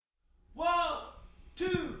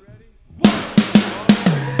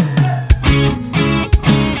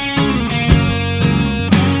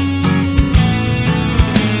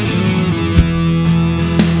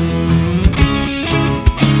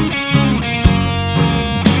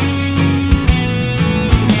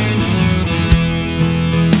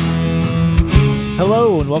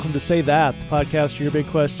Hello and welcome to Say That, the podcast for your big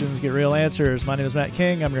questions, get real answers. My name is Matt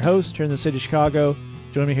King. I'm your host here in the city of Chicago.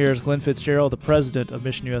 Joining me here is Glenn Fitzgerald, the president of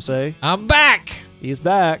Mission USA. I'm back. He's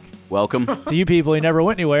back. Welcome. To you people, he never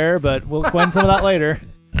went anywhere, but we'll explain some of that later.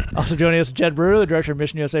 Also joining us, Jed Brewer, the director of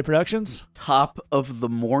Mission USA Productions. Top of the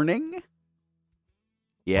morning.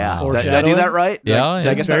 Yeah. Wow. Did I do that right? Yeah, Did I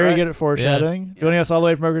He's get that very right? good at foreshadowing. Yeah. Joining us all the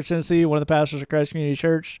way from Oak Ridge, Tennessee, one of the pastors of Christ Community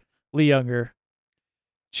Church, Lee Younger.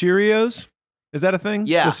 Cheerios? Is that a thing?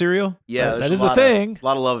 Yeah. The cereal? Yeah, That there's is a lot thing. A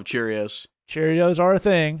lot of love of Cheerios. Cheerios are a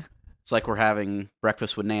thing. It's like we're having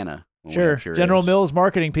breakfast with Nana. when we Sure. have Cheerios. General Mills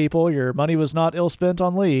marketing people, your money was not ill spent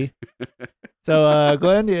on Lee. So,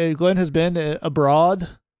 Glenn has been abroad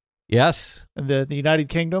Yes, in the United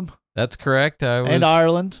Kingdom that's correct. I was, and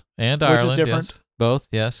Ireland. and which is Ireland, different. yes. Both,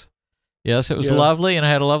 yes. Yes, it was Yeah. lovely, and I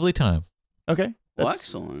had a lovely time. Okay. Well, That's-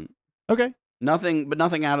 excellent. okay.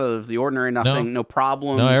 Nothing out of the ordinary. Nothing. No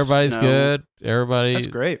problems. No, everybody's no- good. Everybody, That's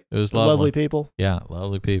great. it was Lovely lovely. people. Yeah,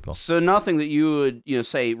 lovely people. So nothing that you would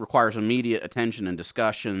say requires immediate attention and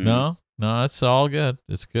discussion. No, it's all good.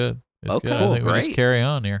 It's good. It's Okay, good. I think we great. just carry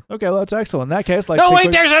on here. Okay, well, that's excellent. In that case, like, No, take wait,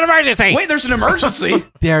 quick- there's an emergency. Wait, there's an emergency.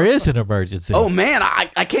 There is an emergency. Oh man,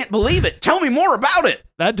 I can't believe it. Tell me more about it.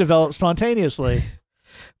 that developed spontaneously.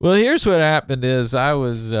 Well, here's what happened is I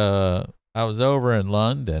was over in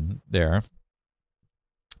London there.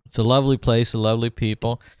 It's a lovely place, a lovely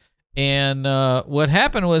people. And what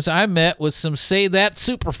happened was I met with some Say That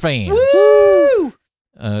super fans, Woo!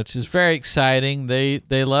 which is very exciting. They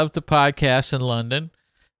love the podcast in London.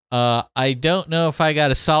 I don't know if I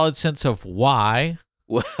got a solid sense of why.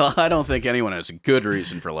 Well, I don't think anyone has a good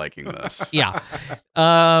reason for liking this. Yeah.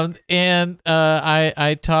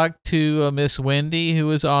 I talked to Miss Wendy, who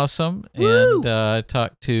was awesome. Woo! And I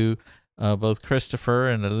talked to both Christopher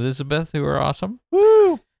and Elizabeth, who are awesome.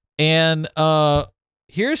 Woo! And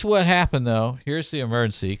here's what happened, though. Here's the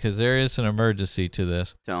emergency, because there is an emergency to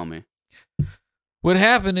this. Tell me. What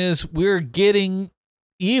happened is we're getting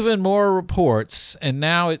even more reports, and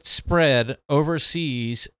now it's spread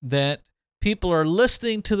overseas, that people are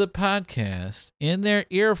listening to the podcast in their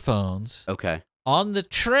earphones Okay. on the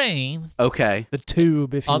train, Okay. The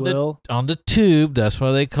tube, if you on will. the tube. That's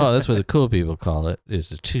what they call it. That's what the cool people call it, is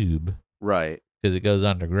the tube, Right. because it goes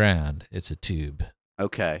underground. It's a tube.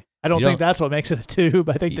 Okay. I don't You think don't- that's what makes it a tube.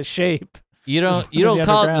 I think the shape. You don't In the call it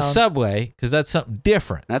the underground. subway, because that's something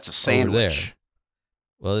different. That's a Over there. sandwich.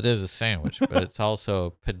 Well, it is a sandwich, but it's also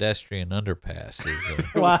a pedestrian underpass.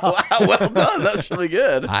 Wow. Wow, well done. That's really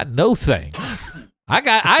good. I know things. I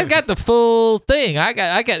got the full thing. I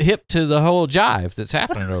got hip to the whole jive that's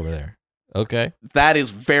happening over there. Okay. That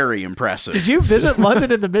is very impressive. Did you visit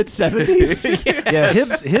London in the mid-70s? Yeah,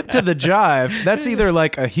 hip to the jive. That's either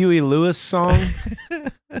like a Huey Lewis song.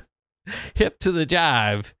 Hip to the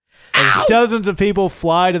jive. As dozens of people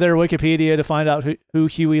fly to their Wikipedia to find out who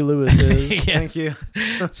Huey Lewis is. Yes. Thank you.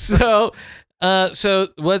 So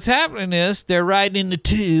what's happening is they're riding in the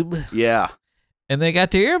tube Yeah. and they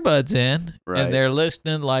got their earbuds in Right. and they're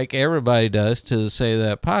listening like everybody does to Say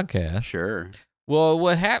That podcast. Sure. Well,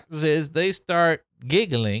 what happens is they start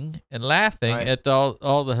giggling and laughing Right. at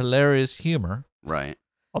all the hilarious humor Right.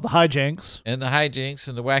 All the hijinks. and the hijinks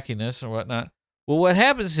and the wackiness and whatnot. Well, what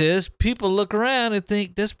happens is people look around and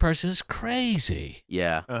think this person is crazy.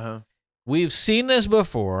 Yeah. Uh-huh. We've seen this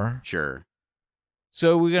before, Sure.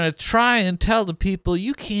 so we're going to try and tell the people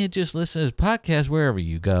you can't just listen to this podcast wherever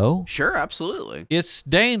you go. Sure. Absolutely. It's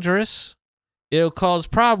dangerous. It'll cause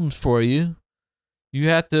problems for you. You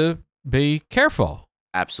have to be careful.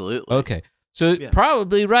 Absolutely. Okay. So Yeah.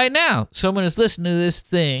 probably right now, someone is listening to this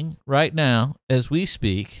thing right now as we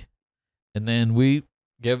speak, and then we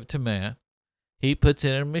give it to Matt. He puts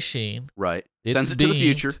it in a machine. Right. It's Sends it to the beamed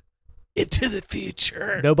future. Into the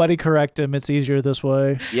future. Nobody correct him. It's easier this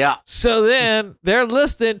way. Yeah. So then they're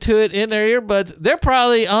listening to it in their earbuds. They're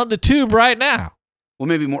probably on the tube right now. Well,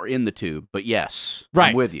 maybe more in the tube, but yes. Right.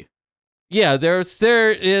 I'm with you. Yeah, they're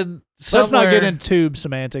in somewhere. Let's not get into tube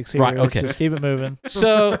semantics here. Right, Let's okay. just keep it moving.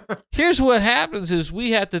 So here's what happens is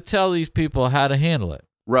we have to tell these people how to handle it.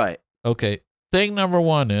 Right. Okay. Thing number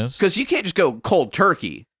one is, Because you can't just go cold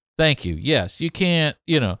turkey. thank you. Yes, you can't,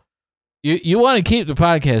 you want to keep the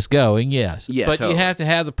podcast going, yes. Yeah, but totally. you have to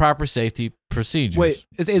have the proper safety procedures. Wait,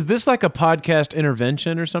 is this like a podcast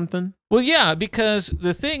intervention or something? Well, yeah, because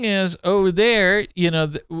the thing is, over there,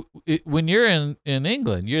 when you're in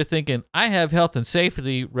England, you're thinking, I have health and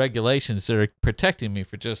safety regulations that are protecting me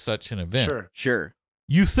for just such an event. Sure.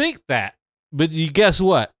 You think that, but you guess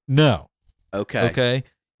what? No. Okay. Okay.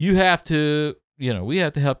 You have to, we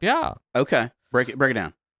have to help you out. Okay. Break it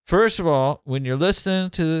down. First of all, when you're listening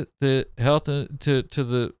to the health to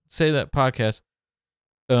the Say That podcast,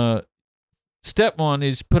 step one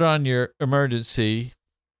is put on your emergency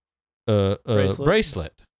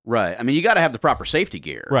bracelet. Right. I mean, you got to have the proper safety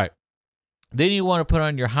gear. Right. Then you want to put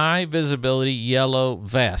on your high visibility yellow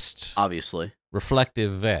vest, Obviously.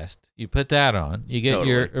 reflective vest. You put that on. You get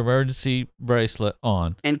your emergency bracelet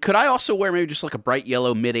on. And could I also wear maybe just like a bright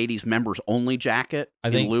yellow mid-'80s members only jacket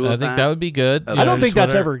I think in lieu of that would be good. Okay. I don't You know, think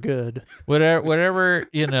that's ever good. whatever,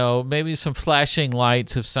 maybe some flashing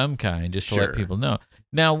lights of some kind just to let Sure. people know.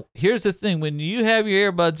 Now, here's the thing. When you have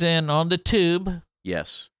your earbuds in on the tube,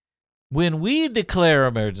 Yes. when we declare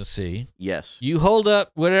emergency, Yes. you hold up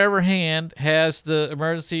whatever hand has the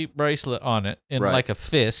emergency bracelet on it in Right. like a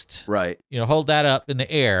fist. Right. Hold that up in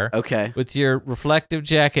the air Okay. with your reflective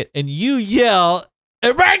jacket, and you yell,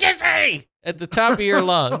 "Emergency!" at the top of your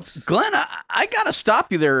lungs. Glenn, I got to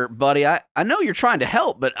stop you there, buddy. I know you're trying to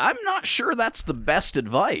help, but I'm not sure that's the best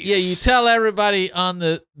advice. Yeah, you tell everybody on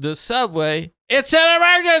the subway, "It's an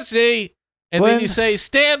emergency!" And then Glenn- you say,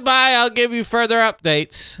 "Stand by, I'll give you further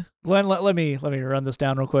updates." Glenn, let me run this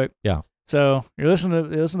down real quick. Yeah. So you're listening to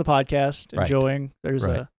the podcast, Right. enjoying. There's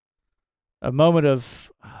Right. a moment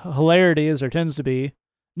of hilarity, as there tends to be.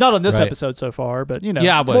 Not on this Right. episode so far, but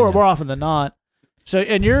Yeah, but more often than not. So,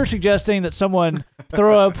 and you're suggesting that someone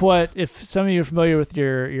throw up what, if some of you are familiar with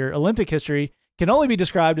your Olympic history, can only be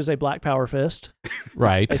described as a black power fist,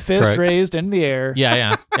 Right. a fist correct. raised in the air,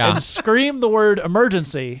 Yeah. and scream the word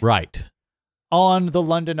emergency Right. on the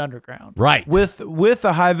London Underground. Right. With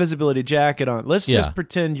a high visibility jacket on. Let's Yeah. just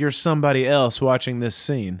pretend you're somebody else watching this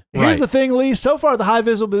scene. Here's Right. the thing, Lee. So far, the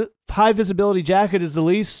high visibility jacket is the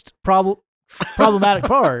least problematic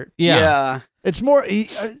part. Yeah. It's more.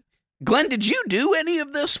 Glenn, did you do any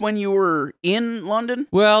of this when you were in London?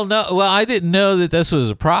 Well, no. Well, I didn't know that this was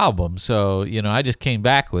a problem, so I just came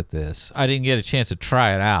back with this. I didn't get a chance to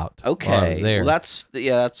try it out. Okay. while I was there. Well, that's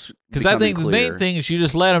Because I think the main thing is you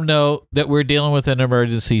just let them know that we're dealing with an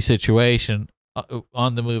emergency situation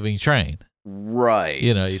on the moving train. Right.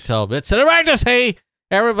 You tell them it's an emergency.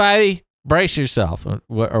 Everybody, brace yourself,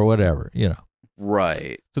 or whatever.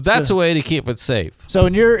 Right. So that's So- a way to keep it safe. So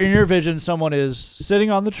in your vision, someone is sitting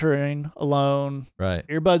on the train alone, Right.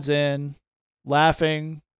 earbuds in,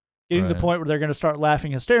 laughing, getting to the Right. point where they're going to start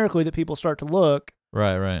laughing hysterically that people start to look,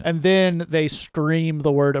 Right. Right. and then they scream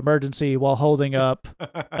the word emergency while holding up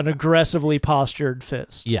an aggressively postured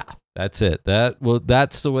fist. Yeah, that's it.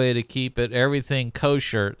 That's the way to keep everything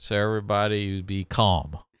kosher, so everybody would be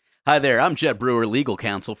calm. Hi there, I'm Jet Brewer, legal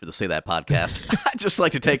counsel for the Say That podcast. I'd just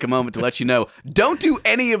like to take a moment to let you know, don't do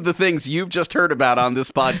any of the things you've just heard about on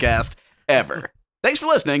this podcast ever. Thanks for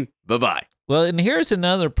listening. Bye-bye. Well, and here's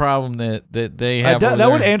another problem that they have. over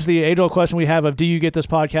That would there. answer the age-old question we have of, do you get this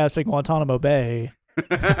podcast in Guantanamo Bay?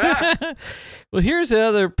 Well, here's the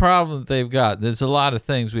other problem that they've got. There's a lot of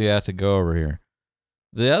things we have to go over here.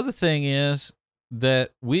 The other thing is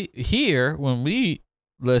that when we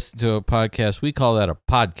listen to a podcast, we call that a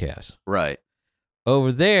podcast. Right.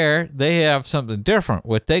 Over there, they have something different.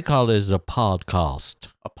 What they call is a podcast.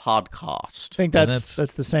 A podcast. I think And that's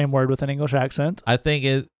the same word with an English accent. I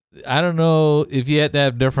think I don't know if you had to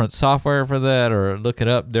have different software for that or look it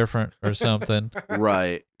up different or something.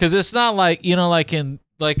 Right. Because it's not like,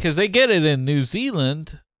 because they get it in New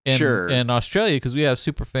Zealand and, Sure. and Australia, because we have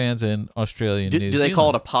super fans in Australia and New Do Zealand. they call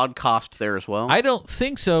it a podcast there as well? I don't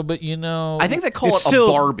think so, but I think they call it It's still-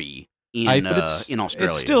 a Barbie in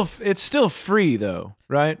Australia. It's still free though,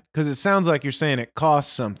 right? Because it sounds like you're saying it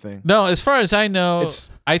costs something. No, as far as I know, It's-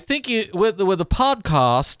 I think with a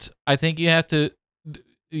podcast, I think you have to.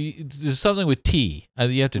 There's something with tea.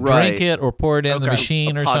 You have to Right. drink it or pour it in the Okay.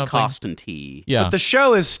 machine a or something. podcast and tea. Yeah. But the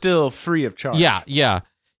show is still free of charge. Yeah.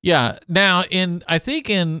 Now, I think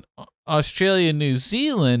in Australia and New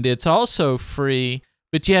Zealand, it's also free,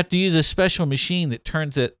 but you have to use a special machine that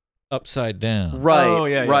turns it upside down. Right. Oh,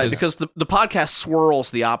 yeah, right. yeah. Because the podcast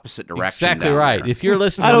swirls the opposite direction. Exactly down right. there. If you're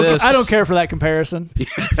listening I to don't this, I don't care for that comparison.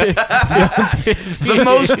 The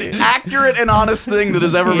most accurate and honest thing that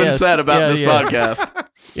has ever been Yes. said about Yeah, this yeah. podcast.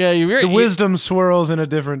 Yeah, The wisdom swirls in a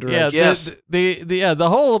different Yeah, direction. Yes. the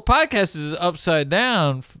whole podcast is upside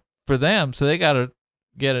down for them, so they got to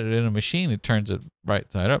get it in a machine that turns it right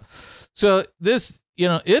side up. So this,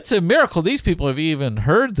 it's a miracle these people have even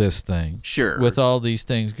heard this thing Sure. with all these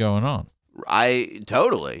things going on. I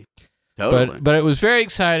totally. But it was very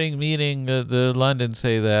exciting meeting the London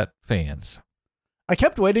Say That fans. I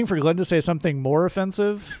kept waiting for Glenn to say something more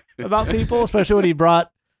offensive about people, especially when he brought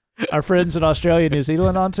our friends in Australia and New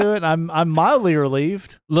Zealand onto it. And I'm mildly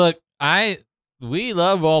relieved. Look, we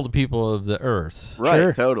love all the people of the earth, Right.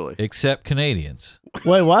 Sure. Totally. except Canadians.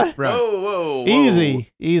 Wait, what? Right. Whoa.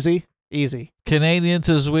 Easy. Easy. Canadians,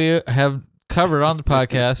 as we have covered on the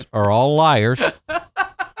podcast are all liars.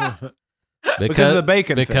 Because of the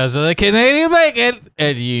bacon thing. Because of the Canadian bacon,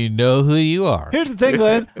 and you know who you are. Here's the thing,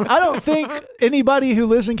 Glenn. I don't think anybody who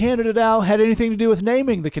lives in Canada now had anything to do with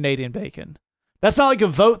naming the Canadian bacon. That's not like a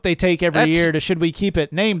vote they take every year to should we keep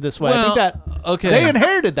it named this way. Well, I think okay. they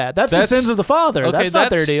inherited that. That's the sins of the father. Okay, that's not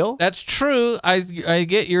their deal. That's true. I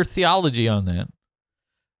get your theology on that.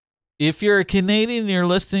 If you're a Canadian and you're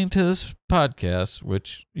listening to this podcast,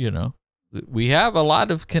 which, we have a lot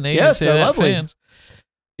of Canadian fans.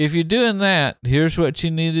 If you're doing that, here's what you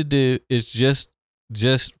need to do is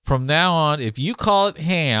just from now on, if you call it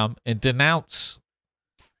ham and denounce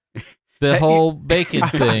the whole bacon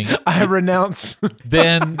thing, I renounce.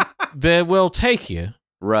 then we'll take you.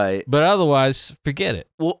 Right. But otherwise, forget it.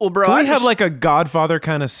 Well, bro, Can we have like a Godfather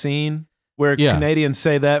kind of scene where Canadians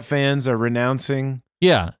say that fans are renouncing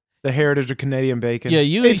the heritage of Canadian bacon? Yeah,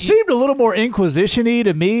 it seemed a little more Inquisition-y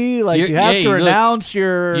to me. Like you have to renounce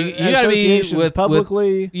your associations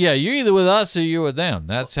publicly. You're either with us or you're with them.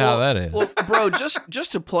 That's how that is. Well, bro,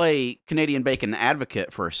 just to play Canadian bacon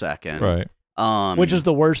advocate for a second, right? Which is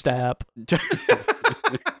the worst app.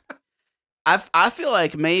 I feel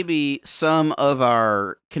like maybe some of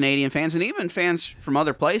our Canadian fans and even fans from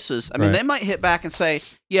other places, I mean, they might hit back and say,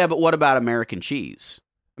 yeah, but what about American cheese?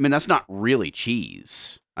 I mean, that's not really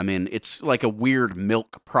cheese. I mean, it's like a weird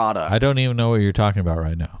milk product. I don't even know what you're talking about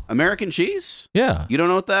right now. American cheese? Yeah. You don't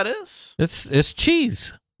know what that is? It's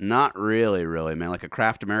cheese. Not really, man. Like a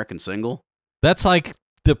Kraft American single? That's like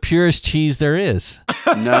the purest cheese there is.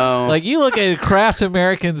 No. Like you look at a Kraft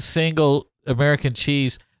American single American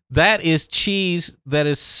cheese, that is cheese that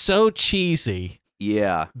is so cheesy.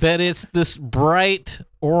 Yeah. That it's this bright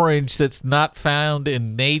orange that's not found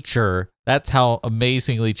in nature. That's how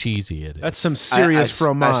amazingly cheesy it is. That's some serious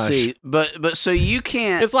fromage. I see. But so you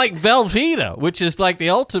can't... It's like Velveeta, which is like the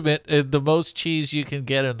ultimate, the most cheese you can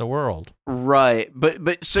get in the world. Right.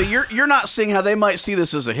 But so you're not seeing how they might see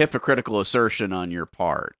this as a hypocritical assertion on your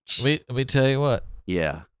part. Let me tell you what.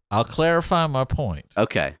 Yeah. I'll clarify my point.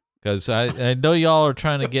 Okay. Because I know y'all are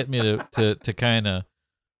trying to get me to kind of,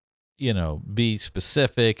 be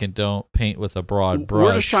specific and don't paint with a broad brush.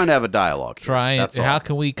 We're just trying to have a dialogue here. How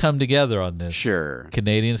can we come together on this? Sure.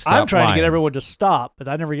 Canadians, stop I'm trying lying. to get everyone to stop, but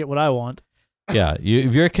I never get what I want. Yeah.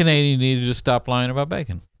 If you're a Canadian, you need to just stop lying about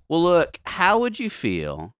bacon. Well, look, how would you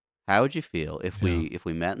feel if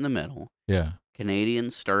we met in the middle? Yeah.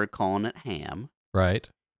 Canadians started calling it ham. Right.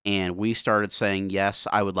 And we started saying, yes,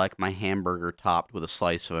 I would like my hamburger topped with a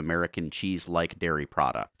slice of American cheese like dairy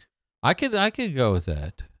product. I could go with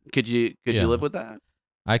that. Could you live with that?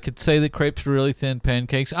 I could say that crepes are really thin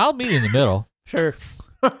pancakes. I'll be in the middle. Sure.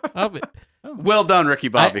 Well done, Ricky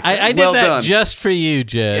Bobby. I did well that done. just for you,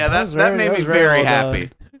 Jed. Yeah, that made me very happy.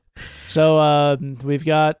 So we've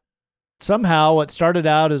got somehow what started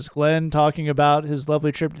out as Glenn talking about his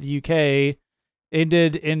lovely trip to the UK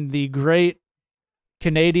ended in the great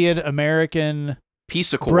Canadian-American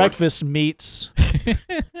peace accord breakfast meats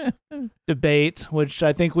debate, which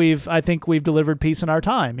I think we've delivered peace in our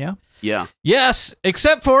time. Yeah. Yeah. Yes,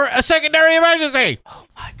 except for a secondary emergency. Oh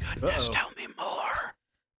my goodness! Tell me more.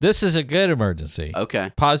 This is a good emergency.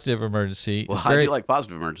 Okay. Positive emergency. Well, I do like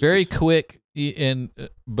positive emergencies. Very quick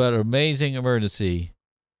but amazing emergency.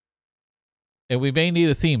 And we may need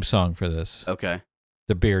a theme song for this. Okay.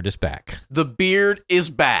 The beard is back. The beard is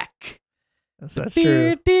back. That's the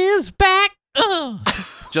beard is back.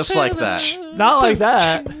 Just like that. Not like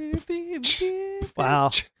that. Wow.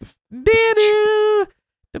 The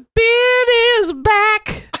beard is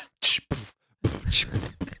back.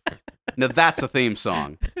 Now that's a theme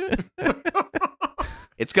song.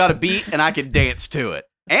 It's got a beat and I can dance to it.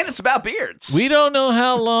 And it's about beards. We don't know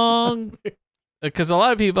how long, because a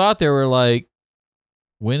lot of people out there were like,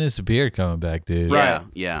 when is the beard coming back, dude? Right.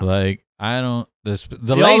 Yeah. Like, I don't, the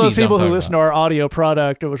all ladies those people I'm who talking listen to our audio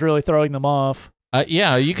product, it was really throwing them off.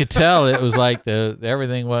 Yeah, you could tell it was like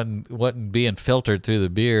everything wasn't being filtered through the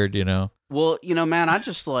beard, Well, man, I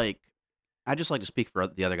just like to speak for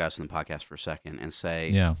the other guys on the podcast for a second and say,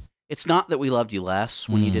 yeah, it's not that we loved you less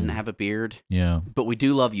when you didn't have a beard, but we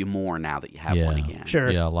do love you more now that you have one again. Sure,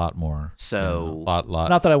 yeah, a lot more. So, lot.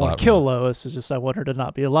 Not that I want to kill Lois; it's just I want her to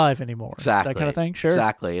not be alive anymore. Exactly, that kind of thing. Sure,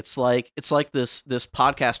 exactly. It's like this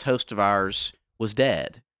podcast host of ours was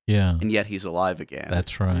dead, and yet he's alive again.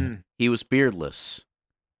 That's right. He was beardless,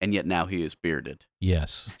 and yet now he is bearded.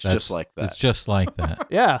 Yes, it's just like that. It's just like that.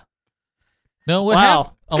 Yeah. No, what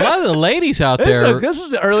happened? A lot of the ladies out there. This is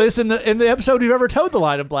the earliest in the episode we've ever told the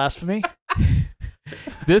line of blasphemy.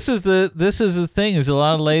 This is the thing. Is a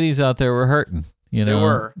lot of ladies out there were hurting.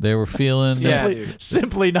 They were feeling.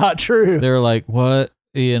 Simply not true. They were like, "What?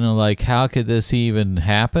 like, how could this even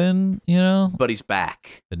happen? But he's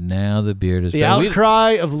back. But now the beard is the back. The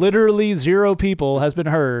outcry of literally 0 people has been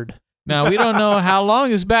heard. Now, we don't know how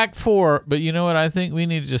long it's back for, but you know what? I think we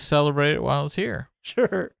need to just celebrate it while it's here.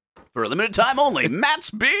 Sure. For a limited time only,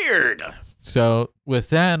 Matt's beard. So with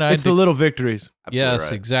that, it's the little victories. Absolutely yes,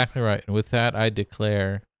 right. Exactly right. And with that, I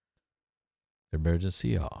declare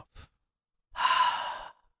emergency off.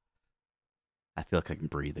 I feel like I can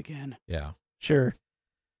breathe again. Yeah. Sure.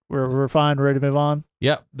 We're fine. Ready to move on?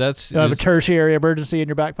 Yep. That's. You don't have a tertiary emergency in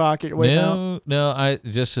your back pocket? No. I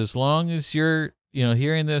just, as long as you're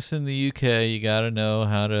hearing this in the UK, you got to know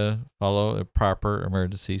how to follow a proper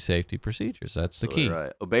emergency safety procedures. That's the key.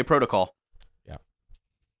 Right. Obey protocol. Yeah.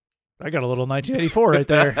 I got a little 1984 right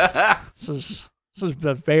there. This is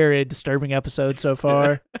a very disturbing episode so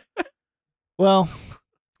far. Well,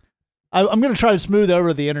 I'm going to try to smooth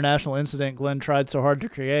over the international incident Glenn tried so hard to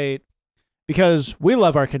create, because we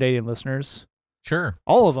love our Canadian listeners. Sure.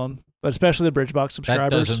 All of them, but especially the Bridgebox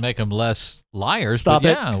subscribers. That doesn't make them less liars. Stop but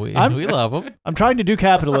it. Yeah, we love them. I'm trying to do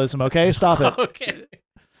capitalism, okay? Stop it. Okay.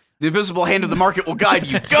 The invisible hand of the market will guide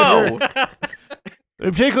you. Go!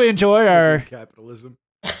 We particularly enjoy our capitalism.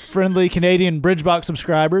 Friendly Canadian Bridgebox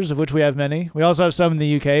subscribers, of which we have many. We also have some in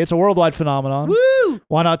the UK. It's a worldwide phenomenon. Woo!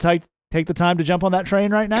 Why not take the time to jump on that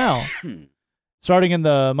train right now? Starting in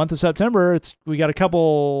the month of September, we got a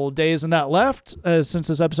couple days in that left. Since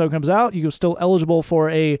this episode comes out, you're still eligible for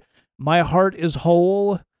a My Heart is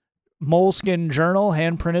Whole moleskin journal,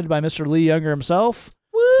 hand-printed by Mr. Lee Younger himself.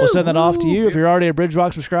 Woo! We'll send that off to you. If you're already a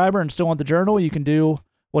Bridgebox subscriber and still want the journal, you can do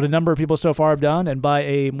what a number of people so far have done and buy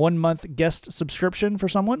a 1-month guest subscription for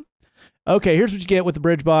someone. Okay, here's what you get with the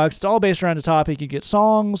Bridgebox. It's all based around a topic. You get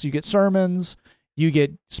songs, you get sermons, you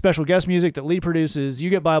get special guest music that Lee produces, you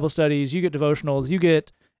get Bible studies, you get devotionals, you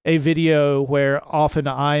get a video where often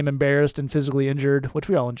I'm embarrassed and physically injured, which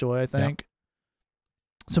we all enjoy, I think. Yep.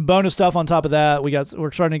 Some bonus stuff on top of that.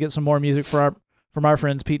 We're starting to get some more music from our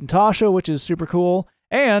friends Pete and Tasha, which is super cool.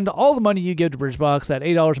 And all the money you give to Bridgebox, that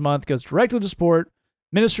 $8 a month, goes directly to support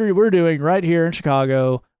ministry we're doing right here in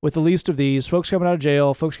Chicago with the least of these, folks coming out of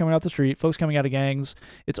jail, folks coming off the street, folks coming out of gangs.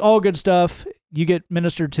 It's all good stuff. You get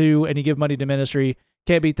ministered to and you give money to ministry.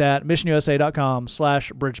 Can't beat that.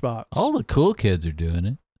 MissionUSA.com/Bridgebox. All the cool kids are doing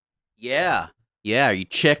it. Yeah. Yeah. Are you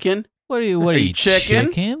chicken? What are you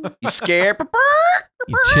chicken? You scared?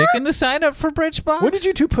 You chicken to sign up for Bridgebox? When did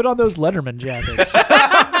you two put on those Letterman jackets?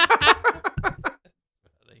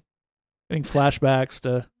 Getting flashbacks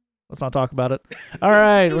to... Let's not talk about it. All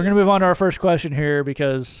right, we're going to move on to our first question here,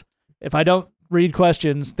 because if I don't read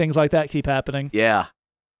questions, things like that keep happening. Yeah.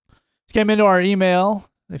 This came into our email.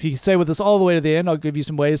 If you stay with us all the way to the end, I'll give you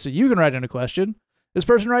some ways so you can write in a question. This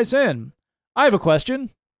person writes in, I have a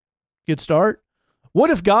question. Good start. What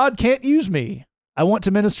if God can't use me? I want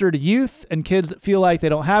to minister to youth and kids that feel like they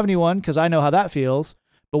don't have anyone, because I know how that feels.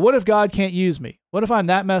 But what if God can't use me? What if I'm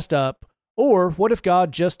that messed up? Or what if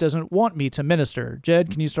God just doesn't want me to minister? Jed,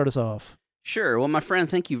 can you start us off? Sure. Well, my friend,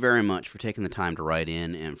 thank you very much for taking the time to write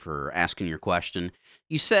in and for asking your question.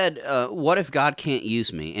 You said, what if God can't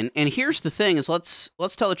use me? And here's the thing is, let's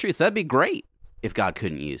tell the truth. That'd be great if God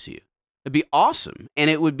couldn't use you. It'd be awesome. And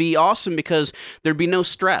it would be awesome because there'd be no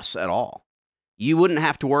stress at all. You wouldn't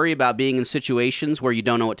have to worry about being in situations where you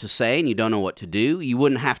don't know what to say and you don't know what to do. You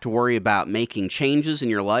wouldn't have to worry about making changes in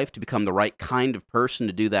your life to become the right kind of person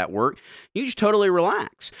to do that work. You just totally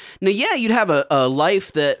relax. Now, yeah, you'd have a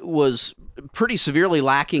life that was pretty severely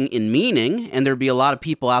lacking in meaning, and there'd be a lot of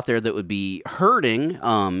people out there that would be hurting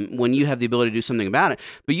when you have the ability to do something about it,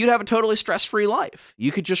 but you'd have a totally stress-free life.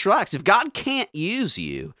 You could just relax. If God can't use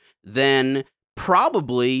you, then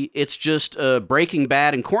probably it's just Breaking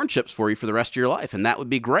Bad and corn chips for you for the rest of your life, and that would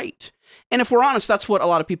be great. And if we're honest, that's what a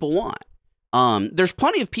lot of people want. There's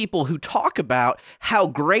plenty of people who talk about how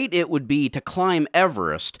great it would be to climb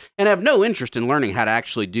Everest and have no interest in learning how to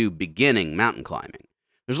actually do beginning mountain climbing.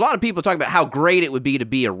 There's a lot of people talking about how great it would be to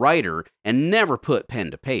be a writer and never put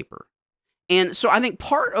pen to paper. And so I think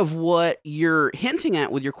part of what you're hinting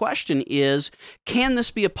at with your question is, can this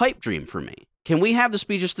be a pipe dream for me? Can we have this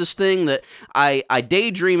be just this thing that I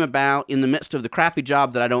daydream about in the midst of the crappy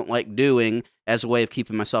job that I don't like doing as a way of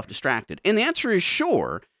keeping myself distracted? And the answer is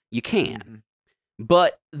sure, you can. Mm-hmm.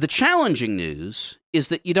 But the challenging news is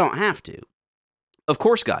that you don't have to. Of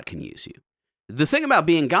course God can use you. The thing about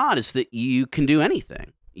being God is that you can do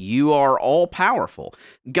anything. You are all powerful.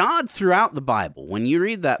 God, throughout the Bible, when you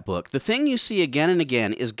read that book, the thing you see again and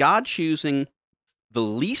again is God choosing the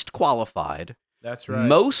least qualified, that's right,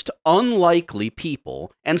 most unlikely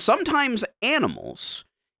people, and sometimes animals,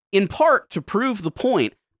 in part to prove the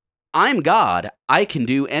point, I'm God, I can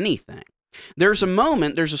do anything. There's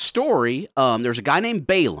a story, there's a guy named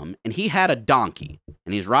Balaam, and he had a donkey,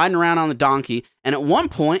 and he's riding around on the donkey, and at one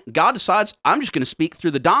point, God decides, I'm just going to speak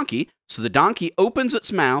through the donkey, so the donkey opens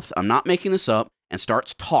its mouth, I'm not making this up, and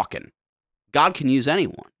starts talking. God can use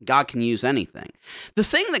anyone. God can use anything. The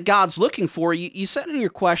thing that God's looking for, you said in your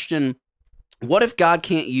question, what if God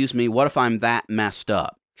can't use me? What if I'm that messed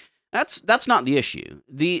up? That's not the issue.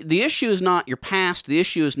 The issue is not your past. The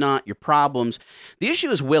issue is not your problems. The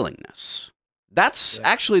issue is willingness. That's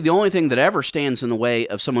actually the only thing that ever stands in the way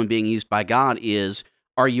of someone being used by God is,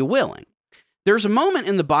 are you willing? There's a moment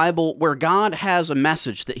in the Bible where God has a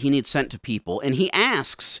message that he needs sent to people, and he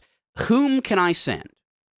asks, whom can I send?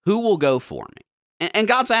 Who will go for me? And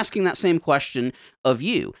God's asking that same question of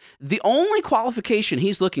you. The only qualification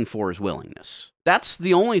he's looking for is willingness. That's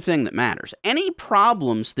the only thing that matters. Any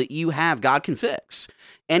problems that you have, God can fix.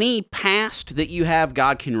 Any past that you have,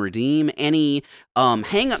 God can redeem. Any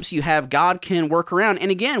hang-ups you have, God can work around.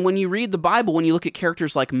 And again, when you read the Bible, when you look at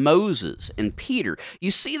characters like Moses and Peter,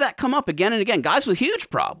 you see that come up again and again. Guys with huge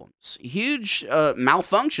problems, huge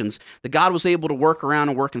malfunctions that God was able to work around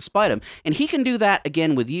and work in spite of. And he can do that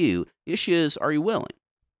again with you. The issue is, are you willing?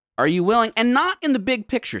 Are you willing? And not in the big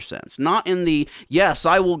picture sense, not in the, yes,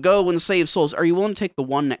 I will go and save souls. Are you willing to take the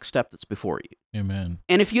one next step that's before you? Amen.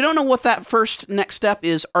 And if you don't know what that first next step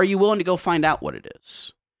is, are you willing to go find out what it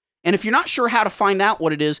is? And if you're not sure how to find out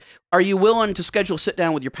what it is, are you willing to schedule a sit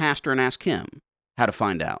down with your pastor and ask him how to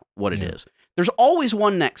find out what it is? There's always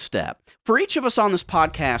one next step. For each of us on this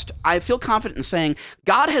podcast, I feel confident in saying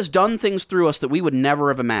God has done things through us that we would never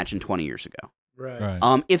have imagined 20 years ago.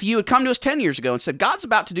 Right. If you had come to us 10 years ago and said, God's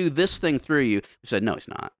about to do this thing through you, we said, no, he's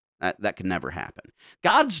not. That could never happen.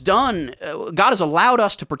 God has allowed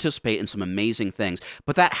us to participate in some amazing things,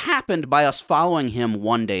 but that happened by us following him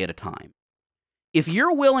one day at a time. If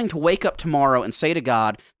you're willing to wake up tomorrow and say to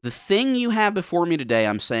God, the thing you have before me today,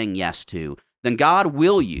 I'm saying yes to, then God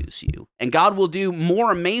will use you, and God will do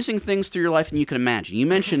more amazing things through your life than you can imagine. You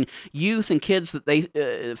mentioned youth and kids that they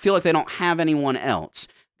feel like they don't have anyone else.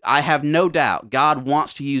 I have no doubt God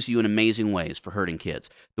wants to use you in amazing ways for hurting kids.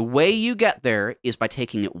 The way you get there is by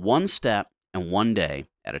taking it one step and one day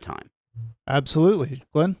at a time. Absolutely.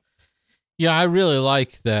 Glenn? Yeah, I really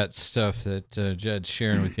like that stuff that Jed's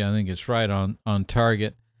sharing with you. I think it's right on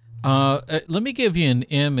target. Let me give you an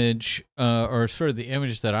image, or sort of the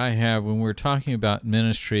image that I have when we're talking about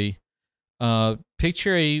ministry.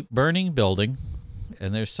 Picture a burning building,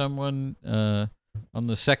 and there's someone on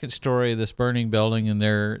the second story of this burning building, and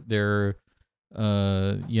they're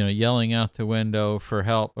yelling out the window for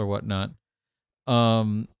help or whatnot.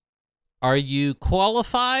 Are you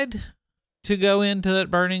qualified to go into that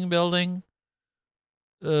burning building?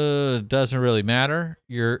 Doesn't really matter.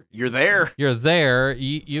 You're there. You're there.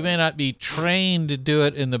 You may not be trained to do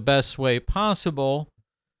it in the best way possible.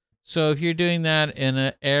 So if you're doing that in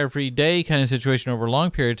an everyday kind of situation over a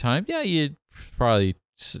long period of time, yeah, you'd probably,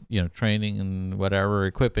 training and whatever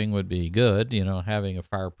equipping would be good. Having a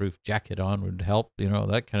fireproof jacket on would help,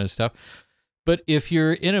 that kind of stuff. But if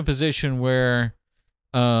you're in a position where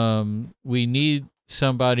we need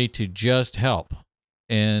somebody to just help,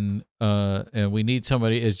 and we need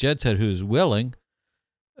somebody, as Jed said, who's willing,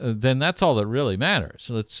 then that's all that really matters.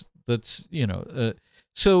 So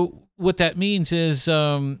so what that means is,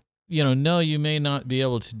 no, you may not be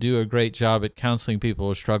able to do a great job at counseling people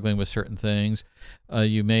who are struggling with certain things.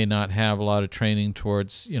 You may not have a lot of training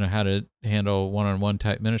towards, how to handle one-on-one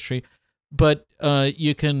type ministry, but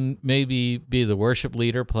you can maybe be the worship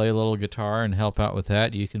leader, play a little guitar and help out with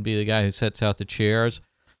that. You can be the guy who sets out the chairs.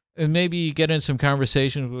 And maybe you get in some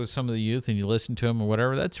conversations with some of the youth and you listen to them or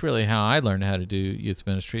whatever. That's really how I learned how to do youth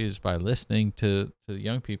ministry, is by listening to the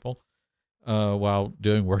young people while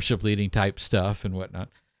doing worship leading type stuff and whatnot.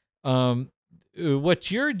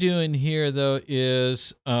 What you're doing here, though,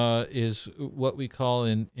 is what we call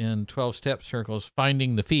in 12-step circles,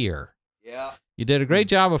 finding the fear. Yeah. You did a great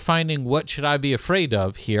job of finding what should I be afraid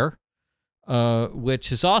of here,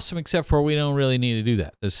 which is awesome, except for we don't really need to do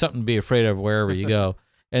that. There's something to be afraid of wherever you go.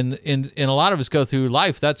 And a lot of us go through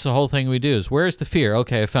life. That's the whole thing we do is, where's the fear?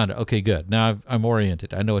 Okay, I found it. Okay, good. Now I'm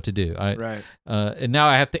oriented. I know what to do. Right. And now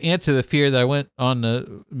I have to answer the fear that I went on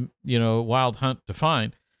the wild hunt to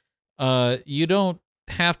find. You don't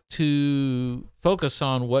have to focus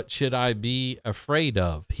on what should I be afraid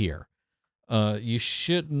of here. You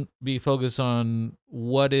shouldn't be focused on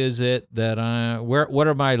what is it that what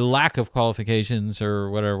are my lack of qualifications or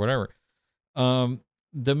whatever.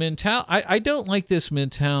 I don't like this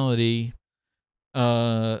mentality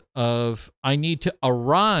of I need to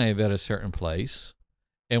arrive at a certain place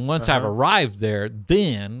And once I've arrived there,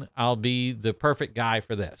 then I'll be the perfect guy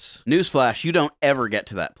for this. Newsflash, you don't ever get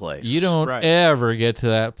to that place. You don't ever get to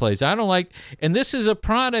that place. I don't like, and this is a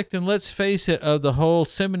product, and let's face it, of the whole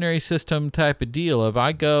seminary system type of deal of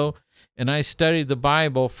I go and I studied the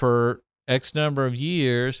Bible for X number of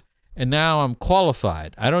years, and now I'm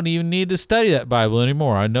qualified. I don't even need to study that Bible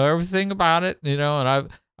anymore. I know everything about it, and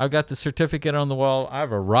I've got the certificate on the wall.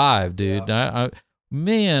 I've arrived, dude. Yeah.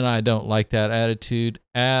 Man, I don't like that attitude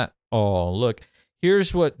at all. Look,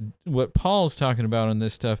 here's what Paul's talking about on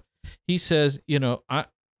this stuff. He says,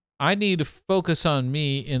 I need to focus on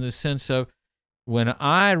me in the sense of when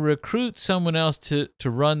I recruit someone else to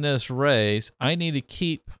run this race, I need to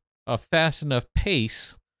keep a fast enough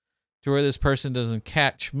pace to where this person doesn't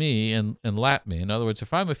catch me and lap me. In other words,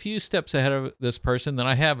 if I'm a few steps ahead of this person, then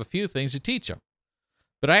I have a few things to teach them.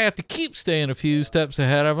 But I have to keep staying a few steps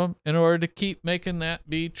ahead of them in order to keep making that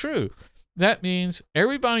be true. That means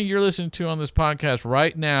everybody you're listening to on this podcast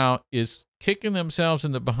right now is kicking themselves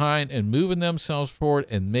in the behind and moving themselves forward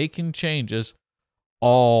and making changes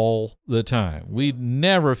all the time. We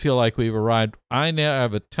never feel like we've arrived. I now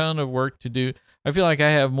have a ton of work to do. I feel like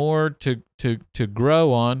I have more to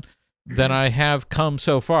grow on than I have come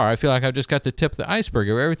so far. I feel like I've just got the tip of the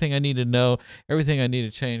iceberg of everything I need to know, everything I need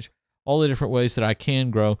to change, all the different ways that I can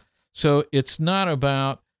grow. So it's not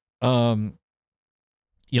about, have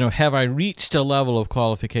I reached a level of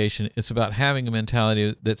qualification? It's about having a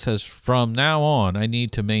mentality that says from now on, I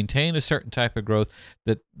need to maintain a certain type of growth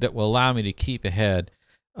that will allow me to keep ahead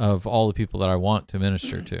of all the people that I want to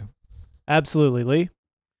minister to. Absolutely, Lee.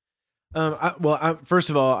 First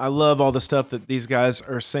of all, I love all the stuff that these guys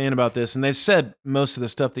are saying about this, and they've said most of the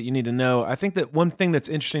stuff that you need to know. I think that one thing that's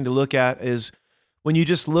interesting to look at is when you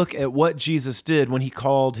just look at what Jesus did when he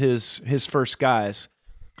called his first guys.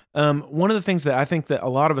 One of the things that I think that a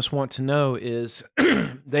lot of us want to know is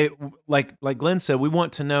they like Glenn said, we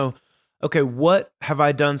want to know, okay, what have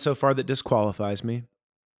I done so far that disqualifies me?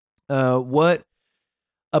 What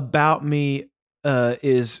about me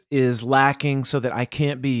is lacking so that I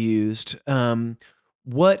can't be used?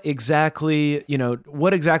 What exactly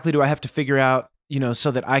do I have to figure out,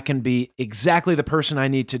 so that I can be exactly the person I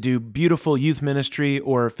need to do beautiful youth ministry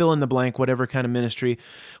or fill in the blank, whatever kind of ministry.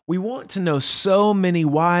 We want to know so many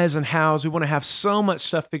whys and hows. We want to have so much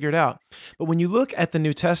stuff figured out. But when you look at the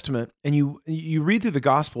New Testament and you read through the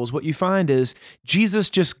Gospels, what you find is Jesus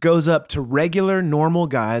just goes up to regular, normal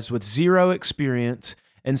guys with zero experience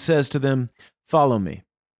and says to them, "Follow me."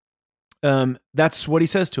 That's what he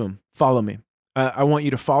says to them. Follow me. I want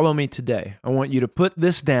you to follow me today. I want you to put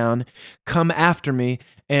this down, come after me,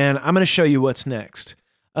 and I'm going to show you what's next.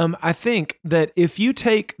 I think that if you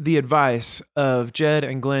take the advice of Jed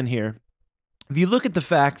and Glenn here, if you look at the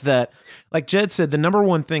fact that, like Jed said, the number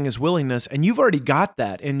one thing is willingness, and you've already got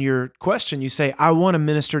that in your question. You say, I want to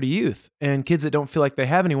minister to youth and kids that don't feel like they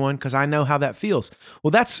have anyone because I know how that feels.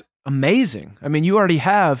 Well, that's amazing. I mean, you already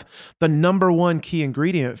have the number one key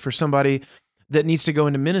ingredient for somebody that needs to go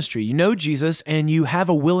into ministry. You know Jesus, and you have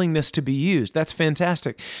a willingness to be used. That's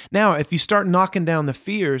fantastic. Now, if you start knocking down the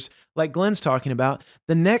fears, like Glenn's talking about,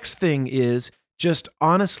 the next thing is just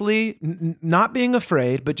honestly, not being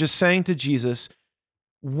afraid, but just saying to Jesus,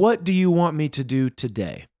 what do you want me to do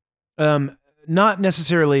today? Not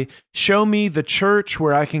necessarily show me the church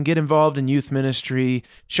where I can get involved in youth ministry,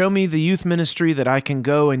 show me the youth ministry that I can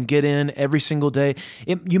go and get in every single day.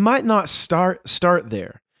 You might not start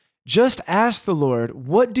there. Just ask the Lord,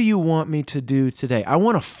 what do you want me to do today? I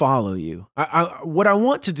want to follow you. What I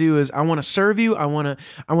want to do is I want to serve you. I want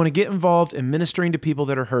to get involved in ministering to people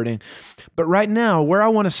that are hurting. But right now, where I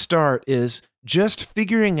want to start is just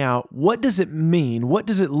figuring out, what does it mean? What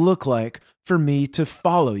does it look like for me to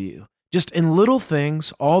follow you? Just in little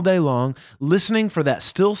things all day long, listening for that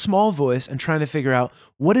still small voice and trying to figure out,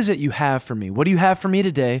 what is it you have for me? What do you have for me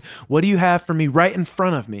today? What do you have for me right in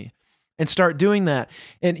front of me? And start doing that.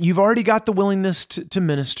 And you've already got the willingness to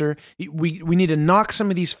minister. We need to knock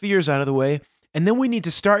some of these fears out of the way. And then we need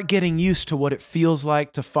to start getting used to what it feels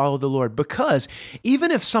like to follow the Lord. Because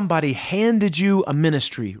even if somebody handed you a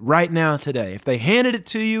ministry right now today, if they handed it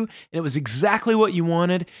to you and it was exactly what you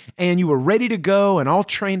wanted and you were ready to go and all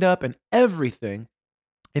trained up and everything,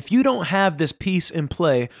 if you don't have this piece in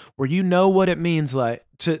play where you know what it means like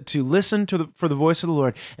to listen for the voice of the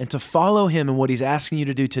Lord and to follow him in what he's asking you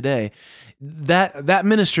to do today, that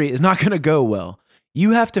ministry is not going to go well.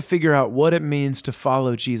 You have to figure out what it means to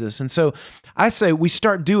follow Jesus. And so I say we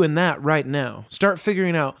start doing that right now. Start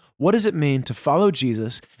figuring out, what does it mean to follow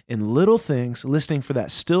Jesus in little things, listening for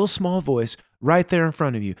that still small voice right there in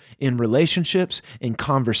front of you, in relationships, in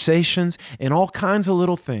conversations, in all kinds of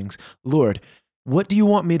little things. Lord, What do you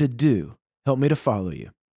want me to do? Help me to follow you.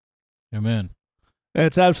 Amen.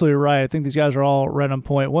 It's absolutely right. I think these guys are all right on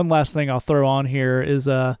point. One last thing I'll throw on here is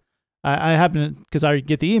I happen to, because I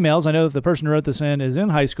get the emails, I know that the person who wrote this in is in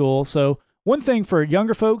high school. So one thing for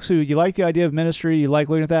younger folks who you like the idea of ministry, you like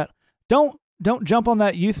looking at that, don't jump on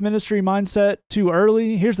that youth ministry mindset too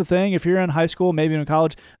early. Here's the thing. If you're in high school, maybe in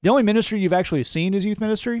college, the only ministry you've actually seen is youth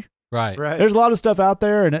ministry. Right. There's a lot of stuff out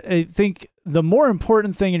there. And I think the more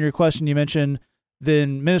important thing in your question you mentioned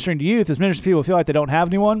than ministering to youth is ministering to people who feel like they don't have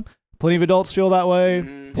anyone. Plenty of adults feel that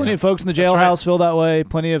way. Plenty of folks in the jailhouse feel that way.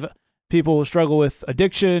 Plenty of people who struggle with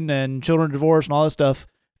addiction and children divorce and all this stuff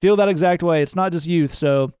feel that exact way. It's not just youth.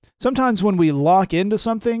 So sometimes when we lock into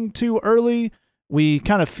something too early, we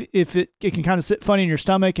kind of, if it can kind of sit funny in your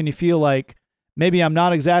stomach and you feel like maybe I'm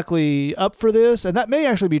not exactly up for this. And that may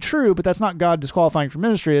actually be true, but that's not God disqualifying from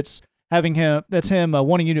ministry. It's that's him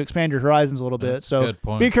wanting you to expand your horizons a little bit. That's a So good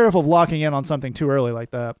point. be careful of locking in on something too early like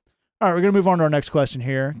that. All right, we're going to move on to our next question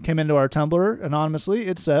here. Came into our Tumblr anonymously.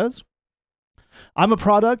 It says, I'm a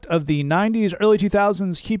product of the 90s, early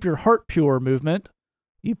 2000s Keep Your Heart Pure movement.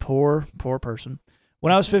 You poor, poor person.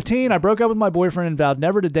 When I was 15, I broke up with my boyfriend and vowed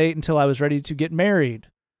never to date until I was ready to get married.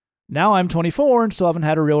 Now I'm 24 and still haven't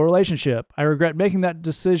had a real relationship. I regret making that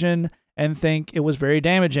decision and think it was very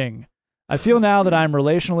damaging. I feel now that I'm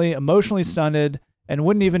relationally, emotionally stunted and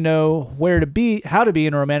wouldn't even know how to be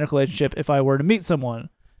in a romantic relationship if I were to meet someone.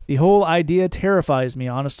 The whole idea terrifies me,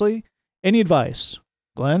 honestly. Any advice?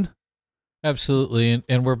 Glenn? Absolutely.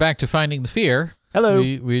 And we're back to finding the fear. Hello.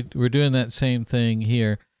 We're doing that same thing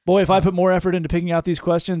here. Boy, if I put more effort into picking out these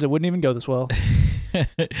questions, it wouldn't even go this well.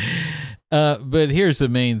 But here's the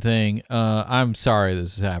main thing. I'm sorry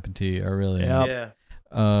this has happened to you. I really am. Yep.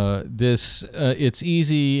 It's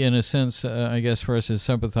easy in a sense, I guess, for us to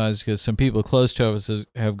sympathize because some people close to us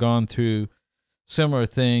have gone through similar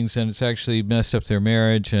things, and it's actually messed up their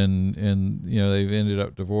marriage, and they've ended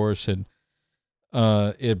up divorced, and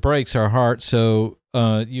it breaks our heart. So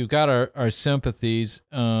you've got our sympathies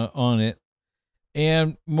on it,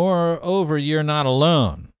 and moreover, you're not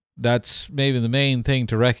alone. That's maybe the main thing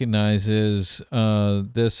to recognize is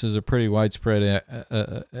this is a pretty widespread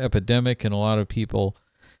epidemic, and a lot of people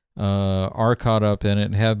are caught up in it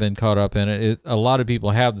and have been caught up in it. A lot of people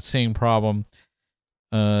have the same problem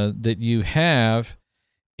that you have,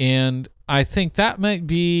 and I think that might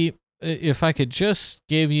be, if I could just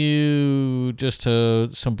give you just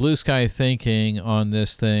some blue sky thinking on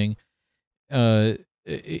this thing,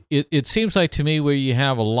 it seems like to me where you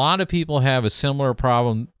have a lot of people have a similar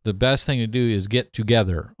problem, the best thing to do is get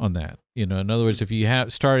together on that. In other words, if you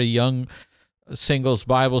start a young singles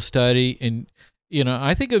Bible study, and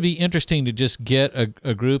I think it would be interesting to just get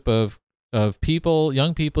a group of people,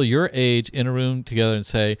 young people your age, in a room together and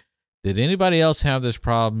say, did anybody else have this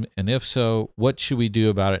problem? And if so, what should we do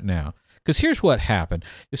about it now? Because here's what happened.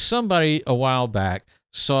 If somebody a while back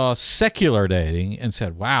saw secular dating and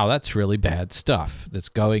said, wow, that's really bad stuff. That's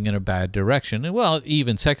going in a bad direction. And well,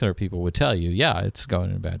 even secular people would tell you, yeah, it's going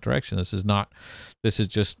in a bad direction. This is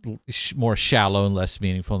just more shallow and less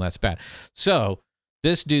meaningful, and that's bad. So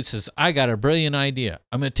this dude says, I got a brilliant idea.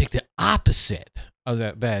 I'm going to take the opposite of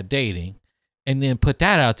that bad dating and then put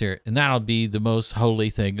that out there, and that'll be the most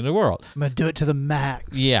holy thing in the world. I'm going to do it to the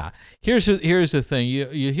max. Yeah. Here's the thing.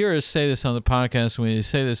 You hear us say this on the podcast, and we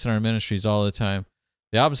say this in our ministries all the time.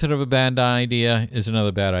 The opposite of a bad idea is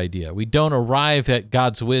another bad idea. We don't arrive at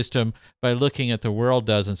God's wisdom by looking at the world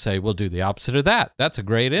does and say, we'll do the opposite of that. That's a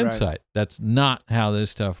great insight. Right. That's not how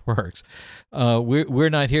this stuff works. We're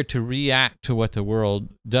not here to react to what the world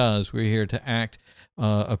does. We're here to act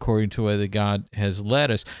according to the way that God has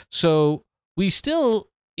led us. So we still,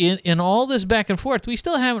 in all this back and forth, we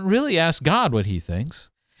still haven't really asked God what he thinks.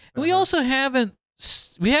 And we also haven't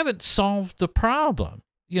solved the problem.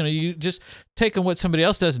 You just taking what somebody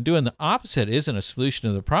else does and doing the opposite isn't a solution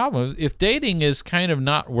to the problem. If dating is kind of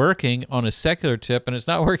not working on a secular tip and it's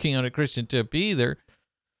not working on a Christian tip either,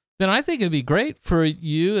 then I think it'd be great for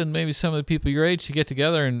you and maybe some of the people your age to get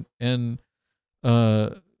together and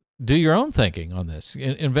do your own thinking on this,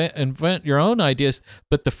 invent your own ideas.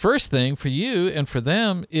 But the first thing for you and for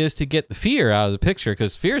them is to get the fear out of the picture,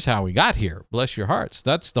 because fear is how we got here. Bless your hearts.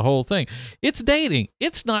 That's the whole thing. It's dating.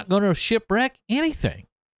 It's not going to shipwreck anything.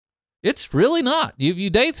 It's really not. You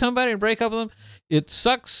date somebody and break up with them, it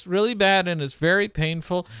sucks really bad and it's very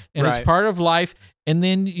painful and It's part of life. And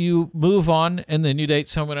then you move on and then you date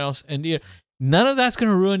someone else, and none of that's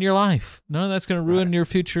going to ruin your life. None of that's going to ruin your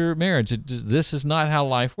future marriage. This is not how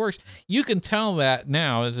life works. You can tell that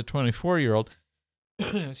now as a 24-year-old,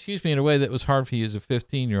 excuse me, in a way that was hard for you as a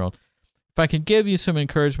 15-year-old. If I can give you some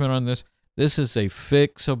encouragement on this, this is a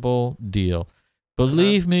fixable deal.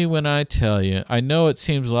 Believe me when I tell you, I know it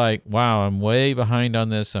seems like, wow, I'm way behind on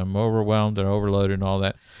this. I'm overwhelmed and overloaded and all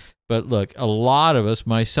that. But look, a lot of us,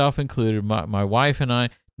 myself included, my wife and I,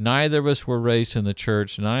 neither of us were raised in the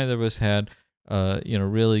church. Neither of us had,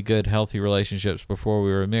 really good, healthy relationships before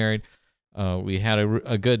we were married. We had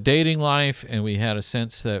a good dating life, and we had a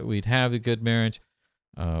sense that we'd have a good marriage.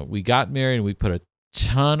 We got married, and we put a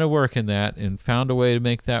ton of work in that and found a way to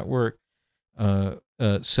make that work.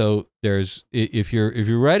 So if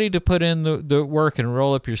you're ready to put in the work and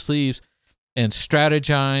roll up your sleeves and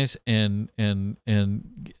strategize and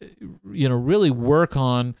really work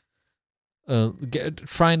on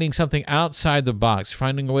finding something outside the box,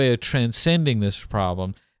 finding a way of transcending this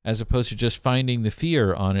problem as opposed to just finding the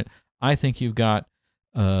fear on it, I think you've got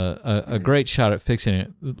a great shot at fixing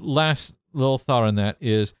it. Last little thought on that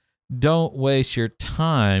is, don't waste your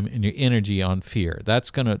time and your energy on fear. That's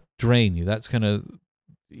going to drain you. That's going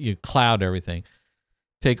to cloud everything.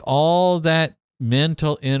 Take all that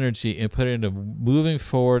mental energy and put it into moving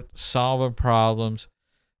forward, solving problems.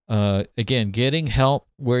 Again, getting help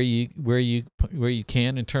where you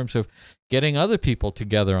can in terms of getting other people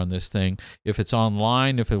together on this thing. If it's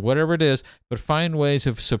online, whatever it is, but find ways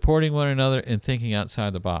of supporting one another and thinking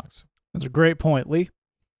outside the box. That's a great point, Lee.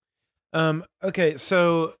 Okay,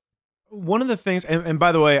 so one of the things, and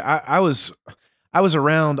by the way, I was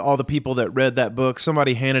around all the people that read that book.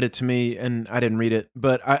 Somebody handed it to me, and I didn't read it,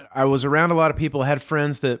 but I was around a lot of people, had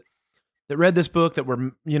friends that read this book that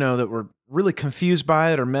were really confused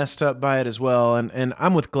by it or messed up by it as well. And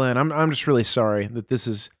I'm with Glenn. I'm just really sorry that this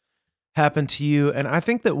has happened to you. And I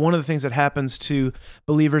think that one of the things that happens to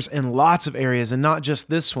believers in lots of areas, and not just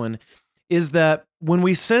this one, is that when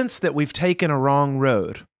we sense that we've taken a wrong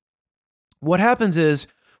road, what happens is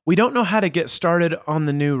we don't know how to get started on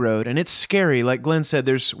the new road, and it's scary. Like Glenn said,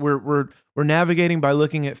 we're navigating by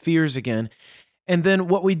looking at fears again. And then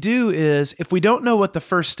what we do is, if we don't know what the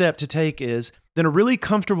first step to take is, then a really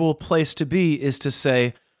comfortable place to be is to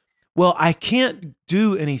say, well, I can't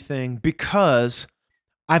do anything because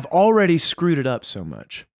I've already screwed it up so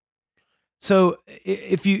much. So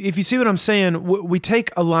if you see what I'm saying, we take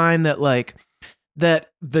a line that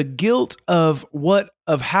the guilt of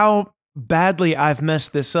how badly I've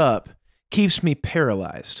messed this up keeps me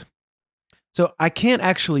paralyzed. So I can't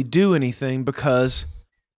actually do anything because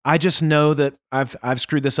I just know that I've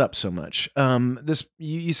screwed this up so much.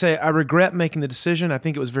 You say, I regret making the decision. I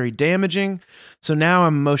think it was very damaging. So now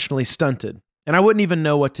I'm emotionally stunted, and I wouldn't even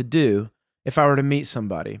know what to do if I were to meet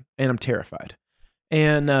somebody, and I'm terrified.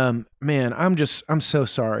 And man, I'm so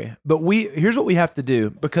sorry. But here's what we have to do,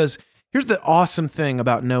 because here's the awesome thing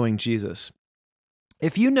about knowing Jesus.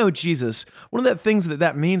 If you know Jesus, one of the things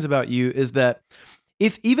that means about you is that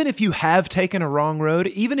even if you have taken a wrong road,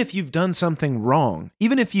 even if you've done something wrong,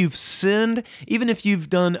 even if you've sinned, even if you've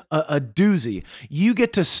done a doozy, you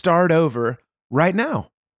get to start over right now.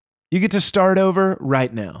 You get to start over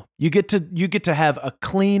right now. You get to have a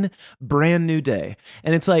clean, brand new day.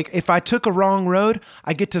 And it's like, if I took a wrong road,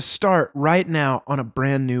 I get to start right now on a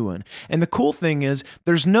brand new one. And the cool thing is,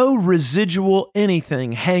 there's no residual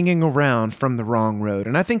anything hanging around from the wrong road.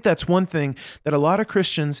 And I think that's one thing that a lot of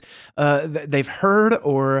Christians, they've heard,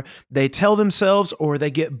 or they tell themselves, or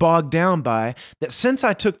they get bogged down by, that since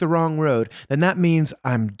I took the wrong road, then that means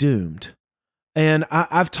I'm doomed. And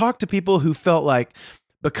I've talked to people who felt like,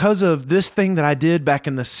 because of this thing that I did back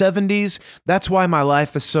in the 70s, that's why my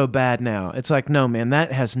life is so bad now. It's like, no, man,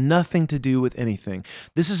 that has nothing to do with anything.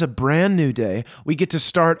 This is a brand new day. We get to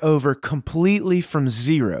start over completely from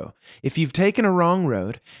zero. If you've taken a wrong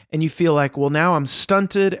road and you feel like, well, now I'm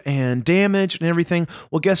stunted and damaged and everything,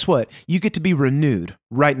 well, guess what? You get to be renewed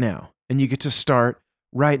right now, and you get to start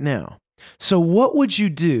right now. So what would you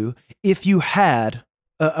do if you had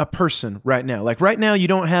a person right now? Like right now, you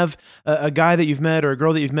don't have a guy that you've met or a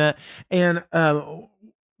girl that you've met, and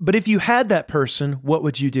but if you had that person, what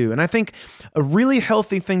would you do? And I think a really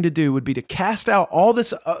healthy thing to do would be to cast out all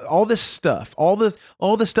this stuff, all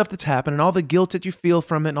the stuff that's happened, and all the guilt that you feel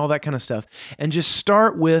from it, and all that kind of stuff, and just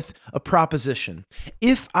start with a proposition.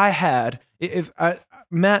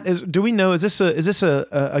 Matt, do we know? Is this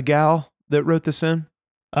a gal that wrote this in?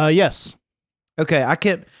 Yes. Okay, I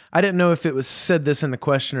didn't know if it was said this in the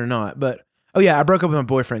question or not, but oh yeah, I broke up with my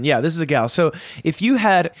boyfriend. Yeah, this is a gal. So if you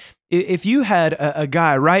had a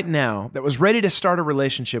guy right now that was ready to start a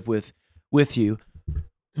relationship with you,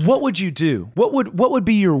 what would you do? What would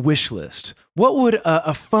be your wish list? What would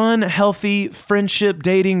a fun, healthy friendship,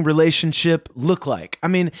 dating relationship look like? I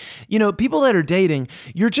mean, people that are dating,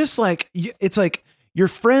 you're just like, it's like you're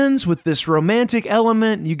friends with this romantic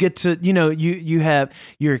element. You get to,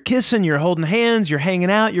 you're kissing, you're holding hands, you're hanging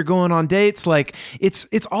out, you're going on dates. Like it's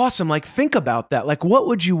awesome. Like think about that. Like what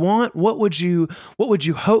would you want? What would you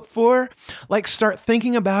hope for? Like start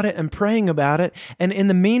thinking about it and praying about it. And in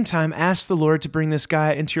the meantime, ask the Lord to bring this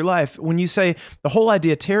guy into your life. When you say the whole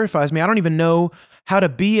idea terrifies me, I don't even know how to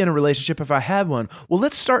be in a relationship if I had one. Well,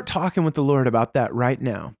 let's start talking with the Lord about that right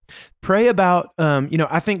now. Pray about,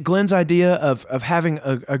 I think Glenn's idea of having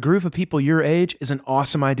a group of people your age is an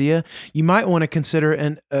awesome idea. You might want to consider,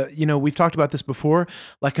 and we've talked about this before,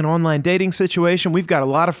 like an online dating situation. We've got a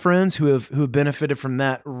lot of friends who have benefited from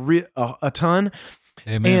that a ton.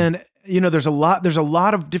 Amen. And there's a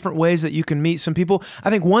lot of different ways that you can meet some people.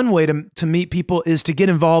 I think one way to meet people is to get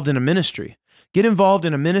involved in a ministry. Get involved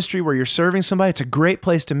in a ministry where you're serving somebody. It's a great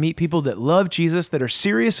place to meet people that love Jesus, that are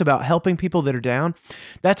serious about helping people that are down.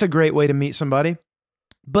 That's a great way to meet somebody.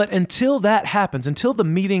 But until that happens, until the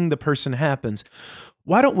meeting the person happens,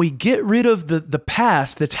 why don't we get rid of the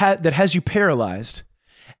past that has you paralyzed,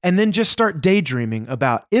 and then just start daydreaming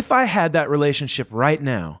about, if I had that relationship right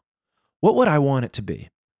now, what would I want it to be?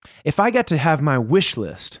 If I got to have my wish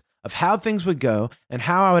list of how things would go and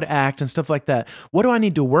how I would act and stuff like that, what do I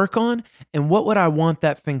need to work on, and what would I want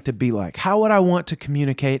that thing to be like? How would I want to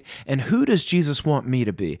communicate, and who does Jesus want me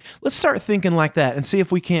to be? Let's start thinking like that and see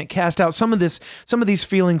if we can't cast out some of these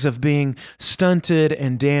feelings of being stunted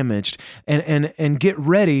and damaged, and get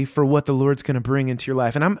ready for what the Lord's going to bring into your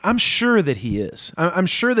life. And I'm sure that He is. I'm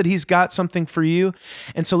sure that He's got something for you.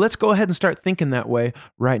 And so let's go ahead and start thinking that way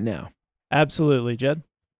right now. Absolutely, Jed.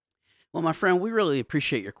 Well, my friend, we really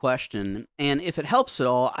appreciate your question. And if it helps at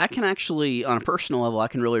all, I can actually, on a personal level, I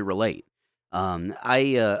can really relate. I'm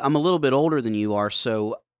a little bit older than you are,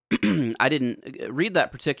 so I didn't read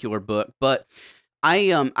that particular book, but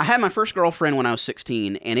I had my first girlfriend when I was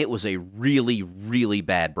 16, and it was a really, really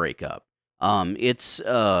bad breakup. There's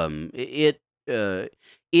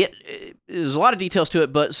a lot of details to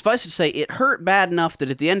it, but suffice it to say, it hurt bad enough that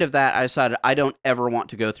at the end of that, I decided I don't ever want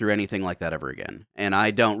to go through anything like that ever again. And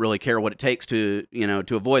I don't really care what it takes to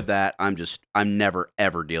avoid that. I'm never,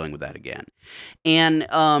 ever dealing with that again. And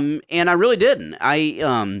I really didn't.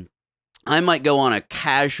 I might go on a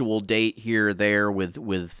casual date here or there with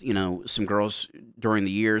some girls during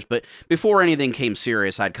the years, but before anything came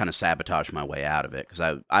serious, I'd kind of sabotage my way out of it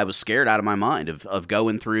because I was scared out of my mind of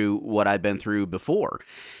going through what I'd been through before.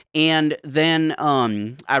 And then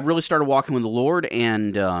I really started walking with the Lord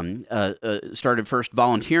and started first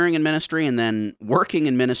volunteering in ministry and then working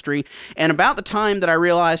in ministry. And about the time that I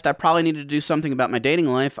realized I probably needed to do something about my dating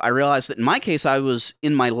life, I realized that in my case, I was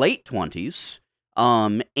in my late 20s.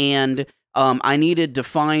 I needed to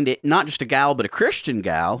find it, not just a gal, but a Christian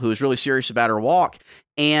gal who was really serious about her walk.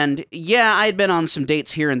 And yeah, I had been on some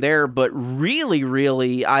dates here and there, but really,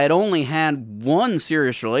 really, I had only had one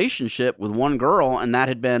serious relationship with one girl, and that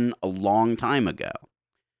had been a long time ago.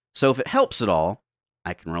 So if it helps at all,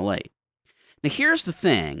 I can relate. Now, here's the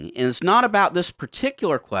thing, and it's not about this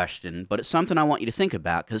particular question, but it's something I want you to think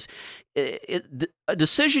about, because a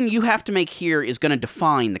decision you have to make here is going to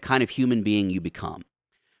define the kind of human being you become.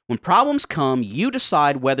 When problems come, you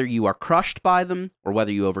decide whether you are crushed by them or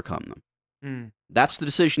whether you overcome them. That's the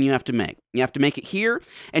decision you have to make. You have to make it here,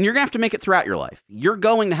 and you're going to have to make it throughout your life. You're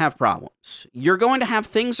going to have problems. You're going to have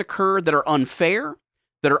things occur that are unfair,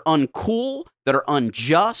 that are uncool, that are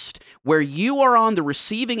unjust, where you are on the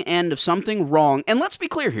receiving end of something wrong. And let's be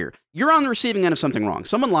clear here. You're on the receiving end of something wrong.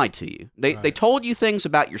 Someone lied to you. They told you things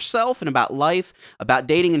about yourself and about life, about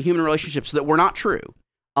dating and human relationships that were not true.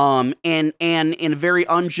 And in a very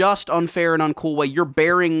unjust, unfair, and uncool way, you're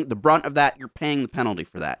bearing the brunt of that. You're paying the penalty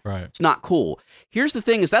for that. Right. It's not cool. Here's the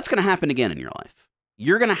thing is that's going to happen again in your life.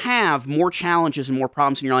 You're going to have more challenges and more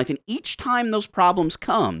problems in your life. And each time those problems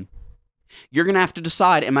come, you're going to have to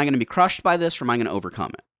decide, am I going to be crushed by this or am I going to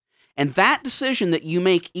overcome it? And that decision that you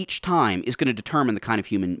make each time is going to determine the kind of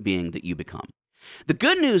human being that you become. The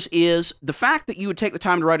good news is the fact that you would take the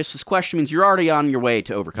time to write us this question means you're already on your way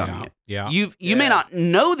to overcoming it. Yeah. You may not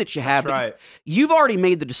know that you have, but you've already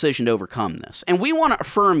made the decision to overcome this. And we want to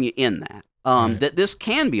affirm you in that. That this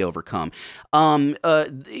can be overcome.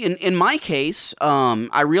 In my case,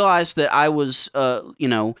 I realized that I was,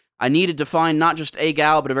 I needed to find not just a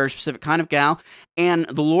gal, but a very specific kind of gal. And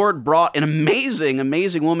the Lord brought an amazing,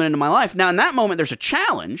 amazing woman into my life. Now, in that moment, there's a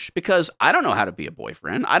challenge because I don't know how to be a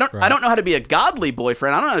boyfriend. I don't know how to be a godly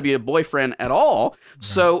boyfriend. I don't know how to be a boyfriend at all. Right.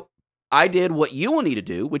 So I did what you will need to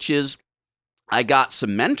do, which is I got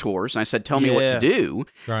some mentors and I said, tell me what Yeah. to do.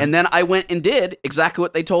 Right. And then I went and did exactly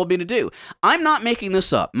what they told me to do. I'm not making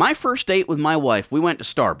this up. My first date with my wife, we went to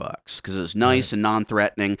Starbucks because it was nice and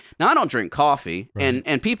non-threatening. Now, I don't drink coffee, Right.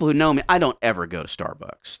 and people who know me, I don't ever go to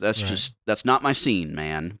Starbucks. That's Right. that's not my scene,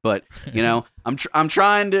 man. But, I'm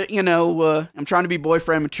trying to, I'm trying to be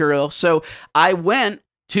boyfriend material. So I went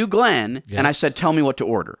to Glenn and I Yes. said, tell me what to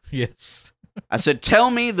order. Yes. I said,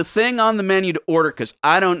 tell me the thing on the menu to order because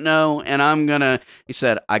I don't know. And he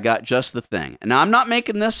said, I got just the thing. And now I'm not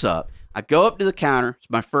making this up. I go up to the counter. It's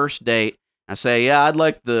my first date. I say, yeah, I'd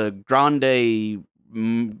like the grande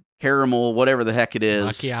caramel, whatever the heck it is.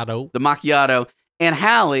 Macchiato. The macchiato. And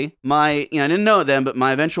Hallie, I didn't know it then, but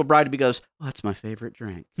my eventual bride-to-be goes, oh, that's my favorite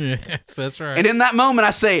drink. Yes, that's right. And in that moment,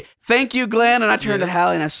 I say, thank you, Glenn. And I turn to Yes.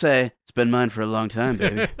 Hallie and I say, it's been mine for a long time,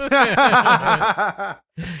 baby.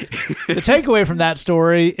 The takeaway from that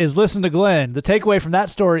story is listen to Glenn. The takeaway from that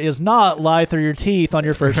story is not lie through your teeth on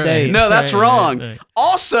your first date. No, that's Right, wrong. right.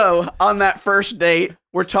 Also, on that first date,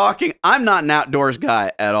 we're talking. I'm not an outdoors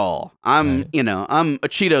guy at all. I'm a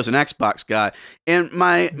Cheetos and Xbox guy. And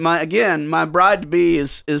my bride to be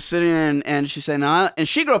is sitting there and she's saying, and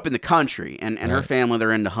she grew up in the country and her Right. family,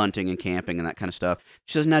 they're into hunting and camping and that kind of stuff.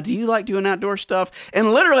 She says, now, do you like doing outdoor stuff?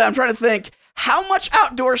 And literally, I'm trying to think, how much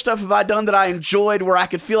outdoor stuff have I done that I enjoyed where I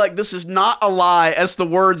could feel like this is not a lie as the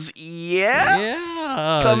words yes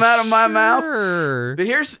come out of my mouth? Sure. But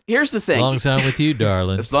here's the thing. Long time with you,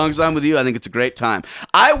 darling. As long as I'm with you, I think it's a great time.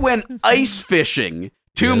 I went ice fishing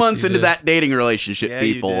 2 Yes, months you into did. that dating relationship, Yeah,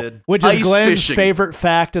 people. you did. Which is Ice Glenn's fishing. favorite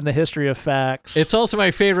fact in the history of facts. It's also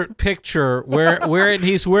my favorite picture wherein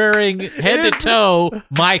he's wearing head to toe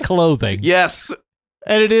my clothing. Yes.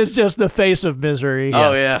 and it is just the face of misery.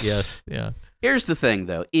 Oh, yes. Yes. Yeah. Here's the thing,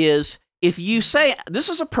 though, is if you say, this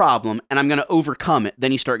is a problem and I'm going to overcome it,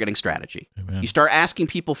 then you start getting strategy. Amen. You start asking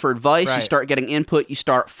people for advice. You Right. start getting input. You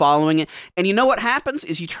start following it. And you know what happens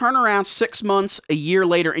is you turn around 6 months, a year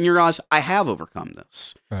later, and you realize, I have overcome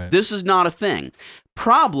this. Right. This is not a thing.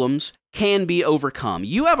 Problems can be overcome.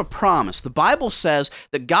 You have a promise. The Bible says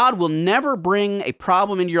that God will never bring a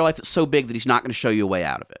problem into your life that's so big that he's not going to show you a way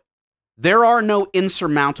out of it. There are no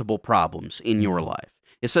insurmountable problems in your life.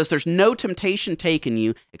 It says there's no temptation taken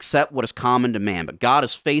you except what is common to man, but God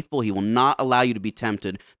is faithful. He will not allow you to be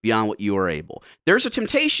tempted beyond what you are able. There's a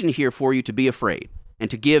temptation here for you to be afraid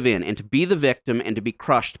and to give in and to be the victim and to be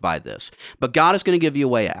crushed by this. But God is going to give you a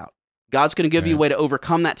way out. God's going to give you a way to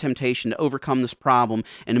overcome that temptation, to overcome this problem,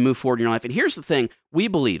 and to move forward in your life. And here's the thing. We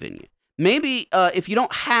believe in you. Maybe if you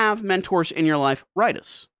don't have mentors in your life, write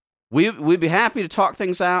us. We'd be happy to talk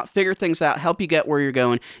things out, figure things out, help you get where you're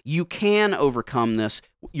going. You can overcome this.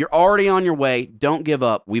 You're already on your way. Don't give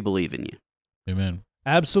up. We believe in you. Amen.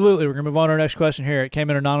 Absolutely. We're going to move on to our next question here. It came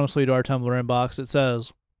in anonymously to our Tumblr inbox. It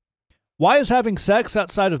says, why is having sex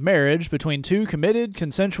outside of marriage between two committed,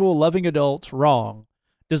 consensual, loving adults wrong?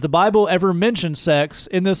 Does the Bible ever mention sex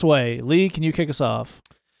in this way? Lee, can you kick us off?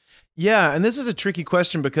 Yeah, and this is a tricky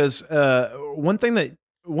question because one thing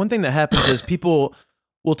that happens is people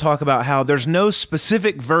will talk about how there's no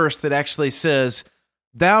specific verse that actually says,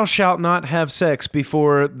 "Thou shalt not have sex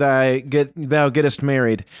before thou gettest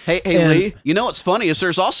married." Hey, And- Lee, you know what's funny is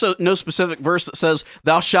there's also no specific verse that says,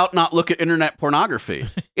 thou shalt not look at internet pornography.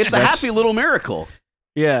 It's a happy little miracle.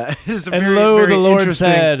 Yeah, it's a And very, lo, very the Lord interesting-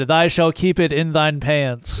 said, thy shall keep it in thine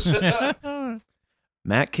pants.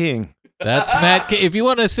 Matt King. That's Matt King. If you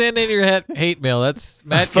want to send in your hate mail, that's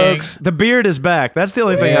Matt Folks, the beard is back. That's the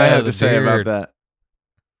only thing I Yeah, have the to say beard. about that.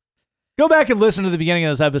 Go back and listen to the beginning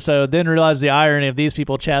of this episode, then realize the irony of these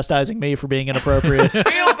people chastising me for being inappropriate. Feel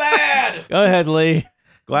bad. Go ahead, Lee.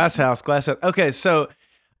 Glass house. Okay, so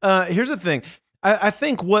here's the thing. I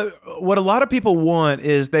think what a lot of people want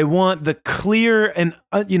is they want the clear and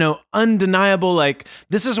undeniable, like,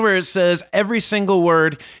 this is where it says every single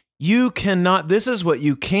word. You cannot, this is what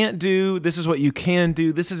you can't do. This is what you can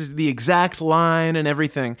do. This is the exact line and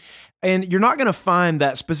everything. And you're not going to find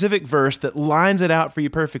that specific verse that lines it out for you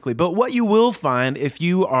perfectly. But what you will find if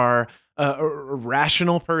you are a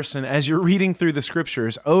rational person as you're reading through the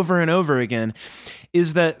scriptures over and over again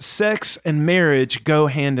is that sex and marriage go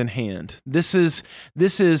hand in hand. This is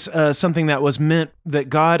something that was meant, that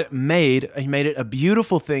God made. He made it a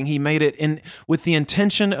beautiful thing. He made it with the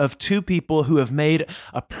intention of two people who have made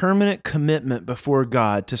a permanent commitment before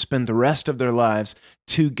God to spend the rest of their lives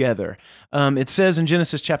together. It says in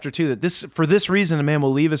Genesis chapter 2 that for this reason a man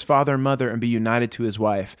will leave his father and mother and be united to his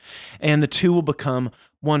wife, and the two will become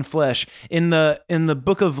one flesh. In the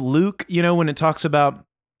book of Luke, when it talks about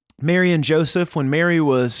Mary and Joseph, when Mary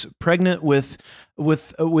was pregnant with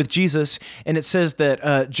with Jesus, and it says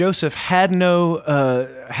that Joseph had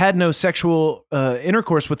no sexual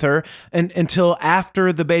intercourse with her until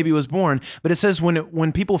after the baby was born. But it says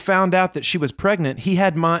when people found out that she was pregnant, he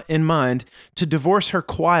had in mind to divorce her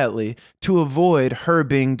quietly to avoid her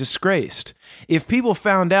being disgraced. If people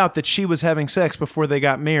found out that she was having sex before they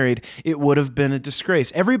got married, it would have been a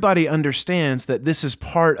disgrace. Everybody understands that this is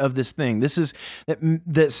part of this thing. This is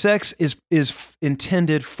that sex is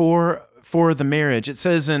intended for the marriage. It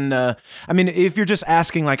says if you're just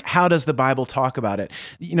asking, like, how does the Bible talk about it?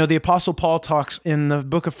 The Apostle Paul talks in the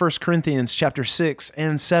book of 1 Corinthians chapter 6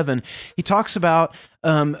 and 7. He talks about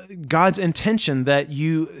God's intention that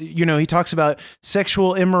he talks about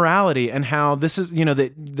sexual immorality and how this is,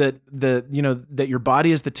 that your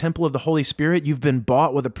body is the temple of the Holy Spirit. You've been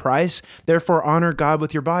bought with a price. Therefore, honor God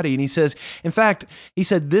with your body. And he says, in fact, he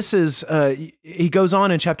said this is, he goes on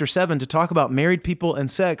in chapter 7 to talk about married people and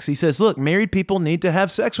sex. He says, look, married people need to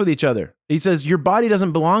have sex with each other. He says, your body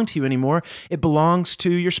doesn't belong to you anymore. It belongs to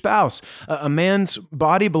your spouse. A man's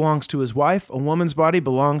body belongs to his wife. A woman's body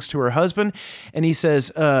belongs to her husband. And he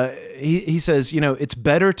says, he says, it's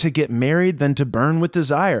better to get married than to burn with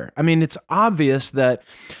desire. I mean, it's obvious that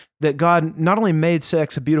God not only made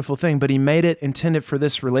sex a beautiful thing, but he made it intended for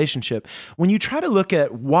this relationship. When you try to look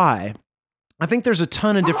at why, I think there's a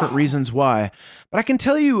ton of different reasons why, but I can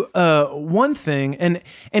tell you one thing, and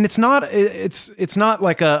it's not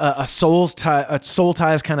like a soul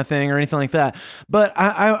ties kind of thing or anything like that. But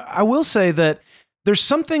I will say that there's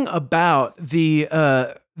something about the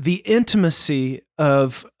intimacy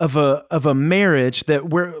of a marriage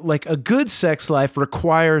where like a good sex life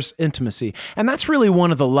requires intimacy. And that's really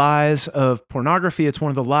one of the lies of pornography. It's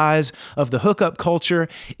one of the lies of the hookup culture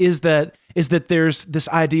is that there's this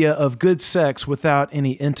idea of good sex without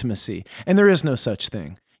any intimacy. And there is no such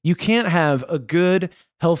thing. You can't have a good,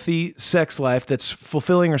 healthy sex life that's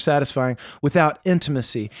fulfilling or satisfying without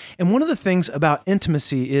intimacy. And one of the things about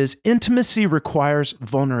intimacy is intimacy requires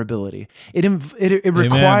vulnerability. It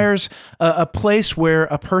requires a place where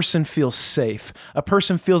a person feels safe. A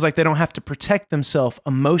person feels like they don't have to protect themselves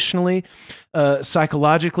emotionally,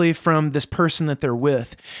 psychologically from this person that they're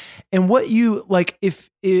with. And what you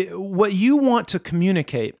want to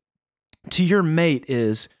communicate to your mate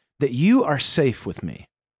is that you are safe with me.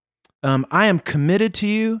 I am committed to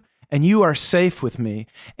you, and you are safe with me.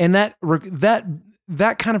 And that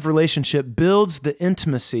kind of relationship builds the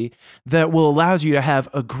intimacy that will allow you to have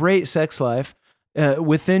a great sex life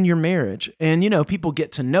within your marriage. And, people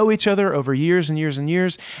get to know each other over years and years and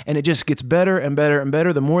years, and it just gets better and better and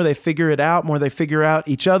better. The more they figure it out, more they figure out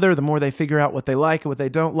each other, the more they figure out what they like and what they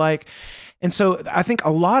don't like. And so I think a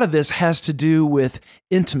lot of this has to do with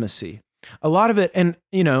intimacy. A lot of it, and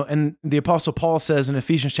the Apostle Paul says in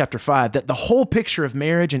Ephesians chapter 5 that the whole picture of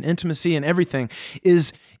marriage and intimacy and everything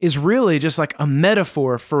is really just like a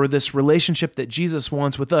metaphor for this relationship that Jesus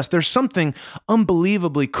wants with us. There's something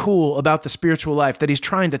unbelievably cool about the spiritual life that he's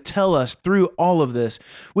trying to tell us through all of this,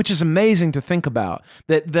 which is amazing to think about.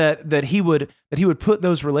 That he would put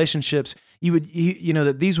those relationships.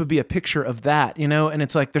 That these would be a picture of that, and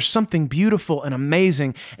it's like there's something beautiful and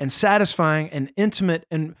amazing and satisfying and intimate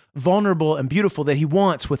and vulnerable and beautiful that he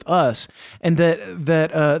wants with us, and that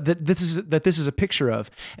this is a picture of.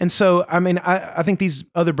 And so, I mean, I think these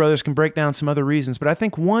other brothers can break down some other reasons, but I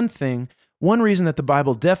think one reason that the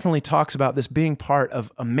Bible definitely talks about this being part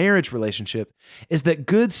of a marriage relationship is that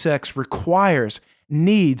good sex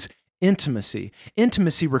needs intimacy.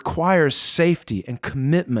 Intimacy requires safety and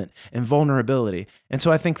commitment and vulnerability. And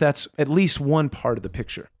so I think that's at least one part of the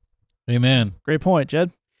picture. Amen. Great point, Jed.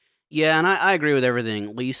 Yeah, and I agree with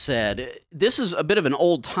everything Lee said. This is a bit of an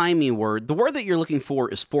old-timey word. The word that you're looking for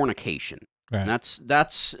is fornication. Right. And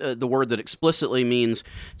that's the word that explicitly means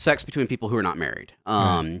sex between people who are not married.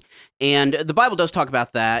 And the Bible does talk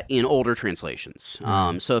about that in older translations.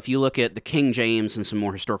 So if you look at the King James and some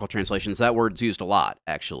more historical translations, that word's used a lot,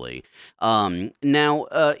 actually. Now,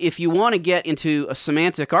 if you want to get into a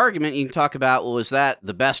semantic argument, you can talk about, well, is that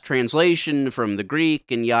the best translation from the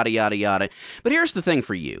Greek and yada, yada, yada. But here's the thing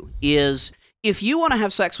for you, is if you want to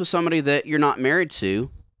have sex with somebody that you're not married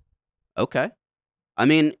to, okay. I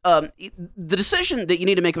mean, the decision that you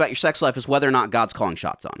need to make about your sex life is whether or not God's calling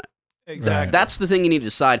shots on it. Exactly. Right. That's the thing you need to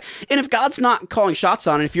decide. And if God's not calling shots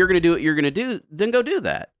on it, if you're going to do what you're going to do, then go do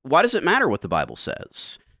that. Why does it matter what the Bible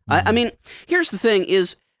says? I mean, here's the thing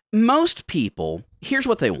is most people, here's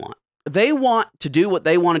what they want. They want to do what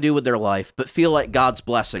they want to do with their life, but feel like God's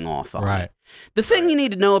blessing off on it. The thing you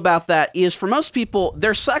need to know about that is for most people,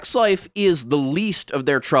 their sex life is the least of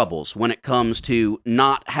their troubles when it comes to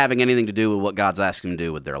not having anything to do with what God's asking them to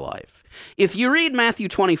do with their life. If you read Matthew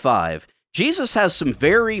 25, Jesus has some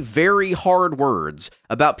very, very hard words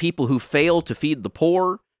about people who fail to feed the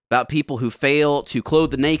poor, about people who fail to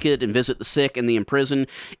clothe the naked and visit the sick and the imprisoned.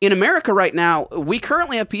 In America right now, we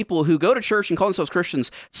currently have people who go to church and call themselves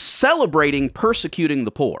Christians celebrating persecuting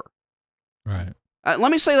the poor. Right.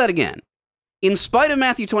 Let me say that again. In spite of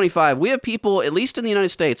Matthew 25, we have people, at least in the United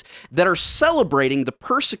States, that are celebrating the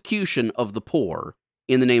persecution of the poor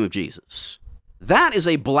in the name of Jesus. That is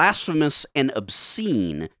a blasphemous and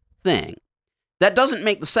obscene thing. That doesn't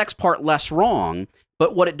make the sex part less wrong,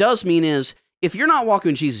 but what it does mean is, if you're not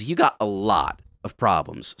walking with Jesus, you got a lot of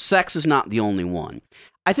problems. Sex is not the only one.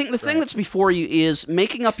 I think the thing that's before you is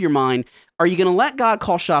making up your mind, are you going to let God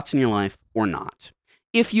call shots in your life or not?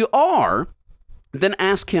 If you are, then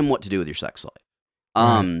ask him what to do with your sex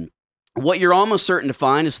life. What you're almost certain to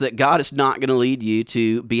find is that God is not going to lead you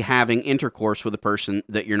to be having intercourse with a person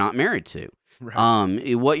that you're not married to.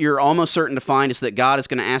 Right. What you're almost certain to find is that God is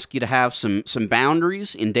going to ask you to have some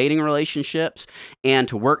boundaries in dating relationships and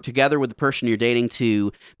to work together with the person you're dating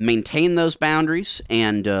to maintain those boundaries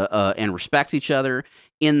and respect each other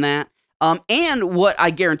in that. And what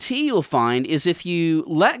I guarantee you'll find is if you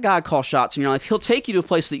let God call shots in your life, he'll take you to a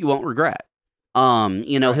place that you won't regret.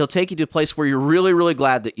 He'll take you to a place where you're really, really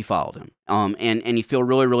glad that you followed him. And you feel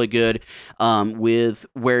really, really good with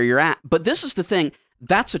where you're at. But this is the thing,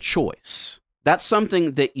 that's a choice. That's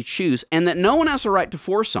something that you choose and that no one has a right to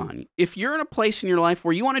force on you. If you're in a place in your life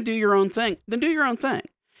where you want to do your own thing, then do your own thing.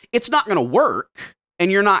 It's not going to work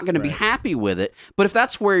and you're not going to be happy with it. But if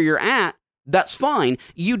that's where you're at, that's fine.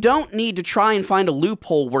 You don't need to try and find a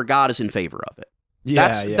loophole where God is in favor of it.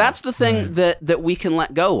 That's the thing that we can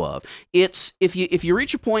let go of. It's if you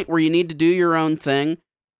reach a point where you need to do your own thing,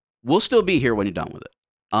 we'll still be here when you're done with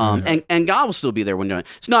it. And God will still be there when you're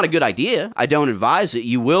done. It's not a good idea. I don't advise it.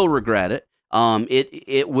 You will regret it.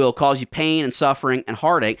 It will cause you pain and suffering and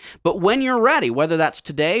heartache. But when you're ready, whether that's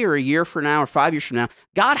today or a year from now or 5 years from now,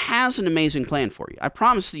 God has an amazing plan for you. I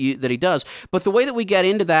promise you that he does. But the way that we get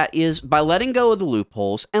into that is by letting go of the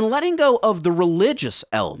loopholes and letting go of the religious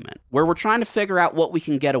element where we're trying to figure out what we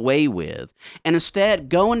can get away with and instead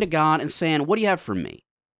going to God and saying, what do you have for me?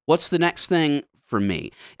 What's the next thing for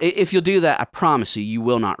me? If you'll do that, I promise you, you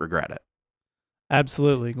will not regret it.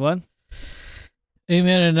 Absolutely. Glenn?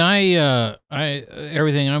 Amen. And I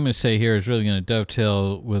everything I'm going to say here is really going to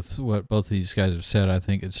dovetail with what both of these guys have said. I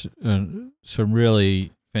think it's some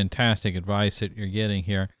really fantastic advice that you're getting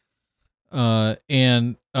here.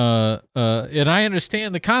 And I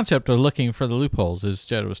understand the concept of looking for the loopholes, as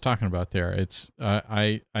Jed was talking about there. It's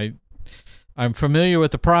I'm familiar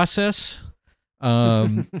with the process.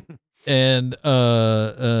 And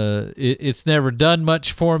it's never done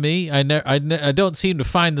much for me. I don't seem to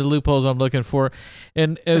find the loopholes I'm looking for.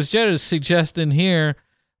 And as Jed is suggesting here,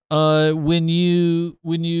 when you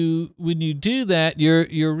do that,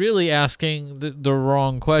 you're really asking the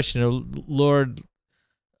wrong question. Lord,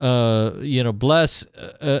 bless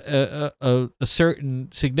a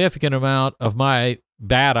certain significant amount of my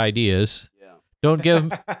bad ideas. Don't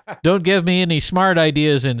give me any smart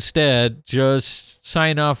ideas instead. Just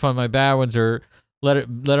sign off on my bad ones or let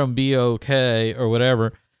them be okay or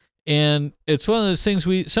whatever. And it's one of those things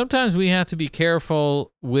sometimes we have to be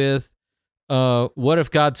careful with what if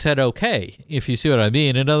God said okay, if you see what I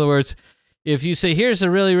mean. In other words, if you say, here's a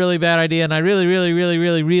really, really bad idea and I really, really, really,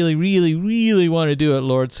 really, really, really, really want to do it,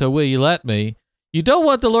 Lord, so will you let me? You don't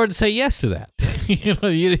want the Lord to say yes to that.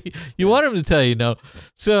 You want him to tell you no.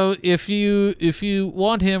 So if you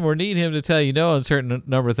want him or need him to tell you no on a certain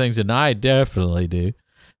number of things, and I definitely do,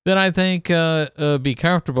 then I think be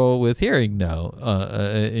comfortable with hearing no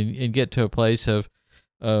and get to a place of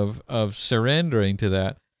surrendering to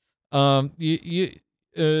that. The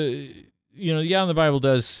Bible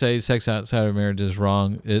does say sex outside of marriage is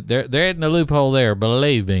wrong. There isn't a loophole there.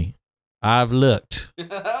 Believe me, I've looked.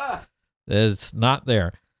 It's not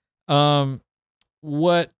there.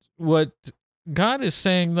 What God is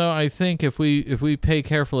saying, though, I think if we pay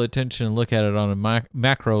careful attention and look at it on a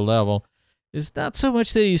macro level, is not so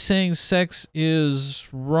much that he's saying sex is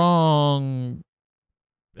wrong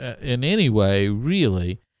in any way,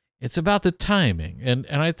 really. It's about the timing, and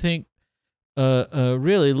I think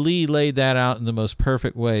really Lee laid that out in the most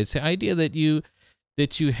perfect way. It's the idea that you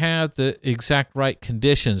have the exact right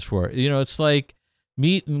conditions for it. It's like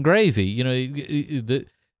meat and gravy.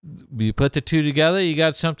 You put the two together, you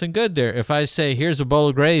got something good there. If I say, here's a bowl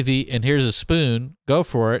of gravy and here's a spoon, go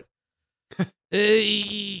for it. That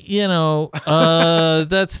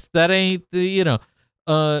ain't,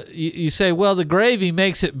 you say, well, the gravy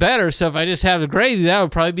makes it better. So if I just have the gravy, that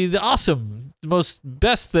would probably be the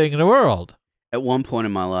best thing in the world. At one point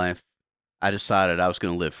in my life, I decided I was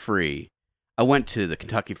going to live free I went to the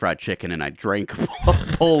Kentucky Fried Chicken and I drank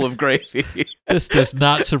a bowl of gravy. This does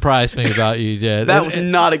not surprise me about you, Dad. That was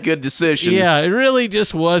not a good decision. Yeah, it really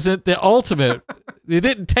just wasn't the ultimate. You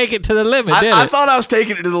didn't take it to the limit, did I it? thought I was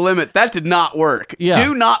taking it to the limit. That did not work. Yeah.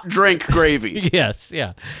 Do not drink gravy. Yes,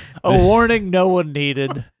 yeah. A warning no one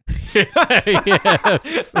needed.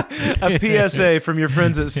 Yes. A PSA from your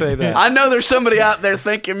friends that say that. I know there's somebody out there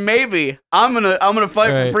thinking maybe I'm gonna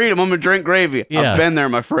fight Right. for freedom. I'm gonna drink gravy. Yeah. I've been there,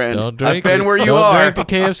 my friend. Don't drink I've been it. where you Don't are. drink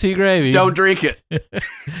the KFC gravy. Don't drink it.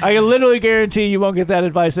 I can literally guarantee you won't get that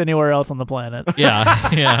advice anywhere else on the planet.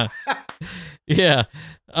 Yeah, yeah.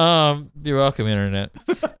 You're welcome, Internet.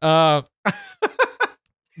 But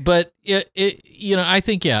I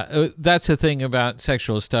think that's the thing about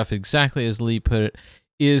sexual stuff. Exactly as Lee put it,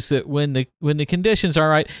 is that when the conditions are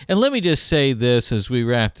right. And let me just say this as we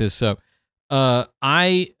wrap this up.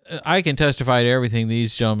 I can testify to everything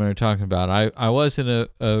these gentlemen are talking about. I wasn't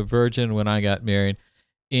a virgin when I got married,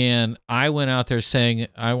 and I went out there saying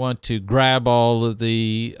I want to grab all of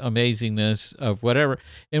the amazingness of whatever.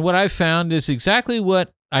 And what I found is exactly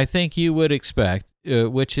what I think you would expect,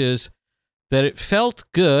 which is that it felt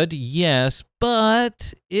good, yes,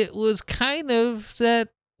 but it was kind of that,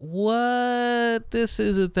 what, this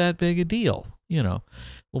isn't that big a deal,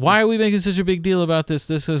 Why are we making such a big deal about this?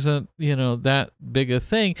 This isn't, that big a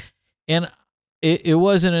thing. And it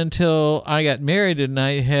wasn't until I got married and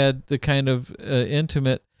I had the kind of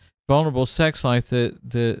intimate, vulnerable sex life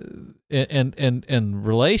and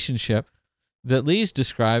relationship that Lee's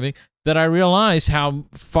describing that I realized how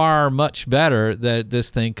far much better that this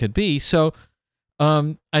thing could be. So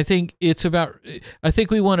I think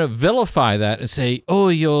we want to vilify that and say, oh,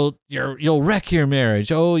 you'll wreck your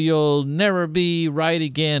marriage. Oh, you'll never be right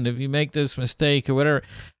again if you make this mistake or whatever.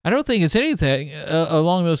 I don't think it's anything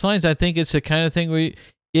along those lines. I think it's the kind of thing where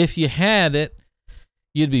if you had it,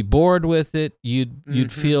 you'd be bored with it.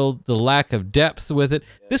 You'd feel the lack of depth with it.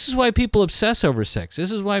 This is why people obsess over sex.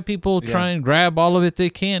 This is why people try and grab all of it they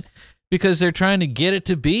can, because they're trying to get it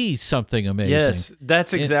to be something amazing. Yes,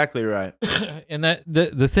 that's exactly right. And that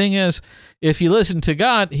the thing is, if you listen to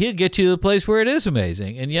God, He'll get you to the place where it is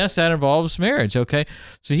amazing. And yes, that involves marriage, okay?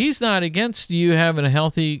 So He's not against you having a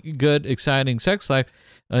healthy, good, exciting sex life.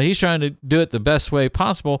 He's trying to do it the best way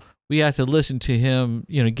possible. We have to listen to Him,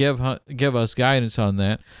 give us guidance on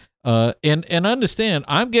that. And understand,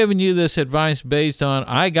 I'm giving you this advice based on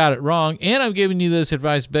I got it wrong, and I'm giving you this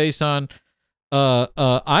advice based on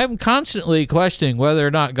I'm constantly questioning whether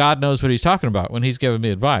or not God knows what He's talking about when He's giving me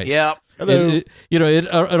advice. Yep.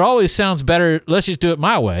 It always sounds better. Let's just do it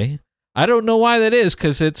my way. I don't know why that is,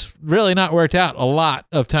 because it's really not worked out a lot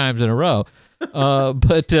of times in a row.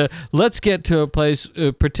 But let's get to a place,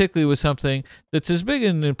 particularly with something that's as big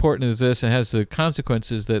and important as this and has the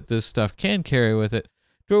consequences that this stuff can carry with it,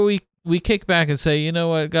 where we kick back and say, you know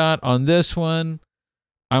what, God, on this one,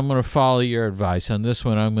 I'm going to follow your advice. On this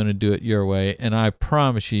one, I'm going to do it your way, and I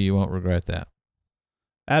promise you won't regret that.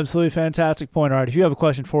 Absolutely fantastic point. All right, if you have a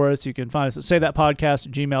question for us, you can find us at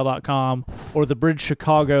saythatpodcast@gmail.com or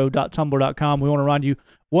thebridgechicago.tumblr.com. We want to remind you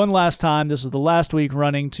one last time, this is the last week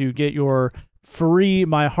running to get your free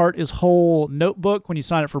My Heart is Whole notebook when you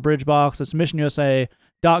sign up for BridgeBox. It's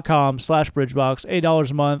missionusa.com/BridgeBox,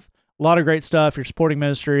 $8 a month. A lot of great stuff. You're supporting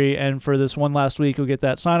ministry, and for this one last week, you'll get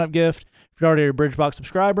that sign-up gift. If you're already a BridgeBox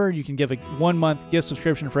subscriber, you can give a 1-month gift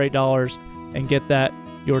subscription for $8 and get that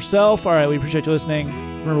yourself. All right, we appreciate you listening.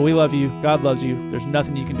 Remember, we love you. God loves you. There's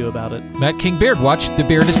nothing you can do about it. Matt King Beard watch. The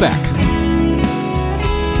beard is back.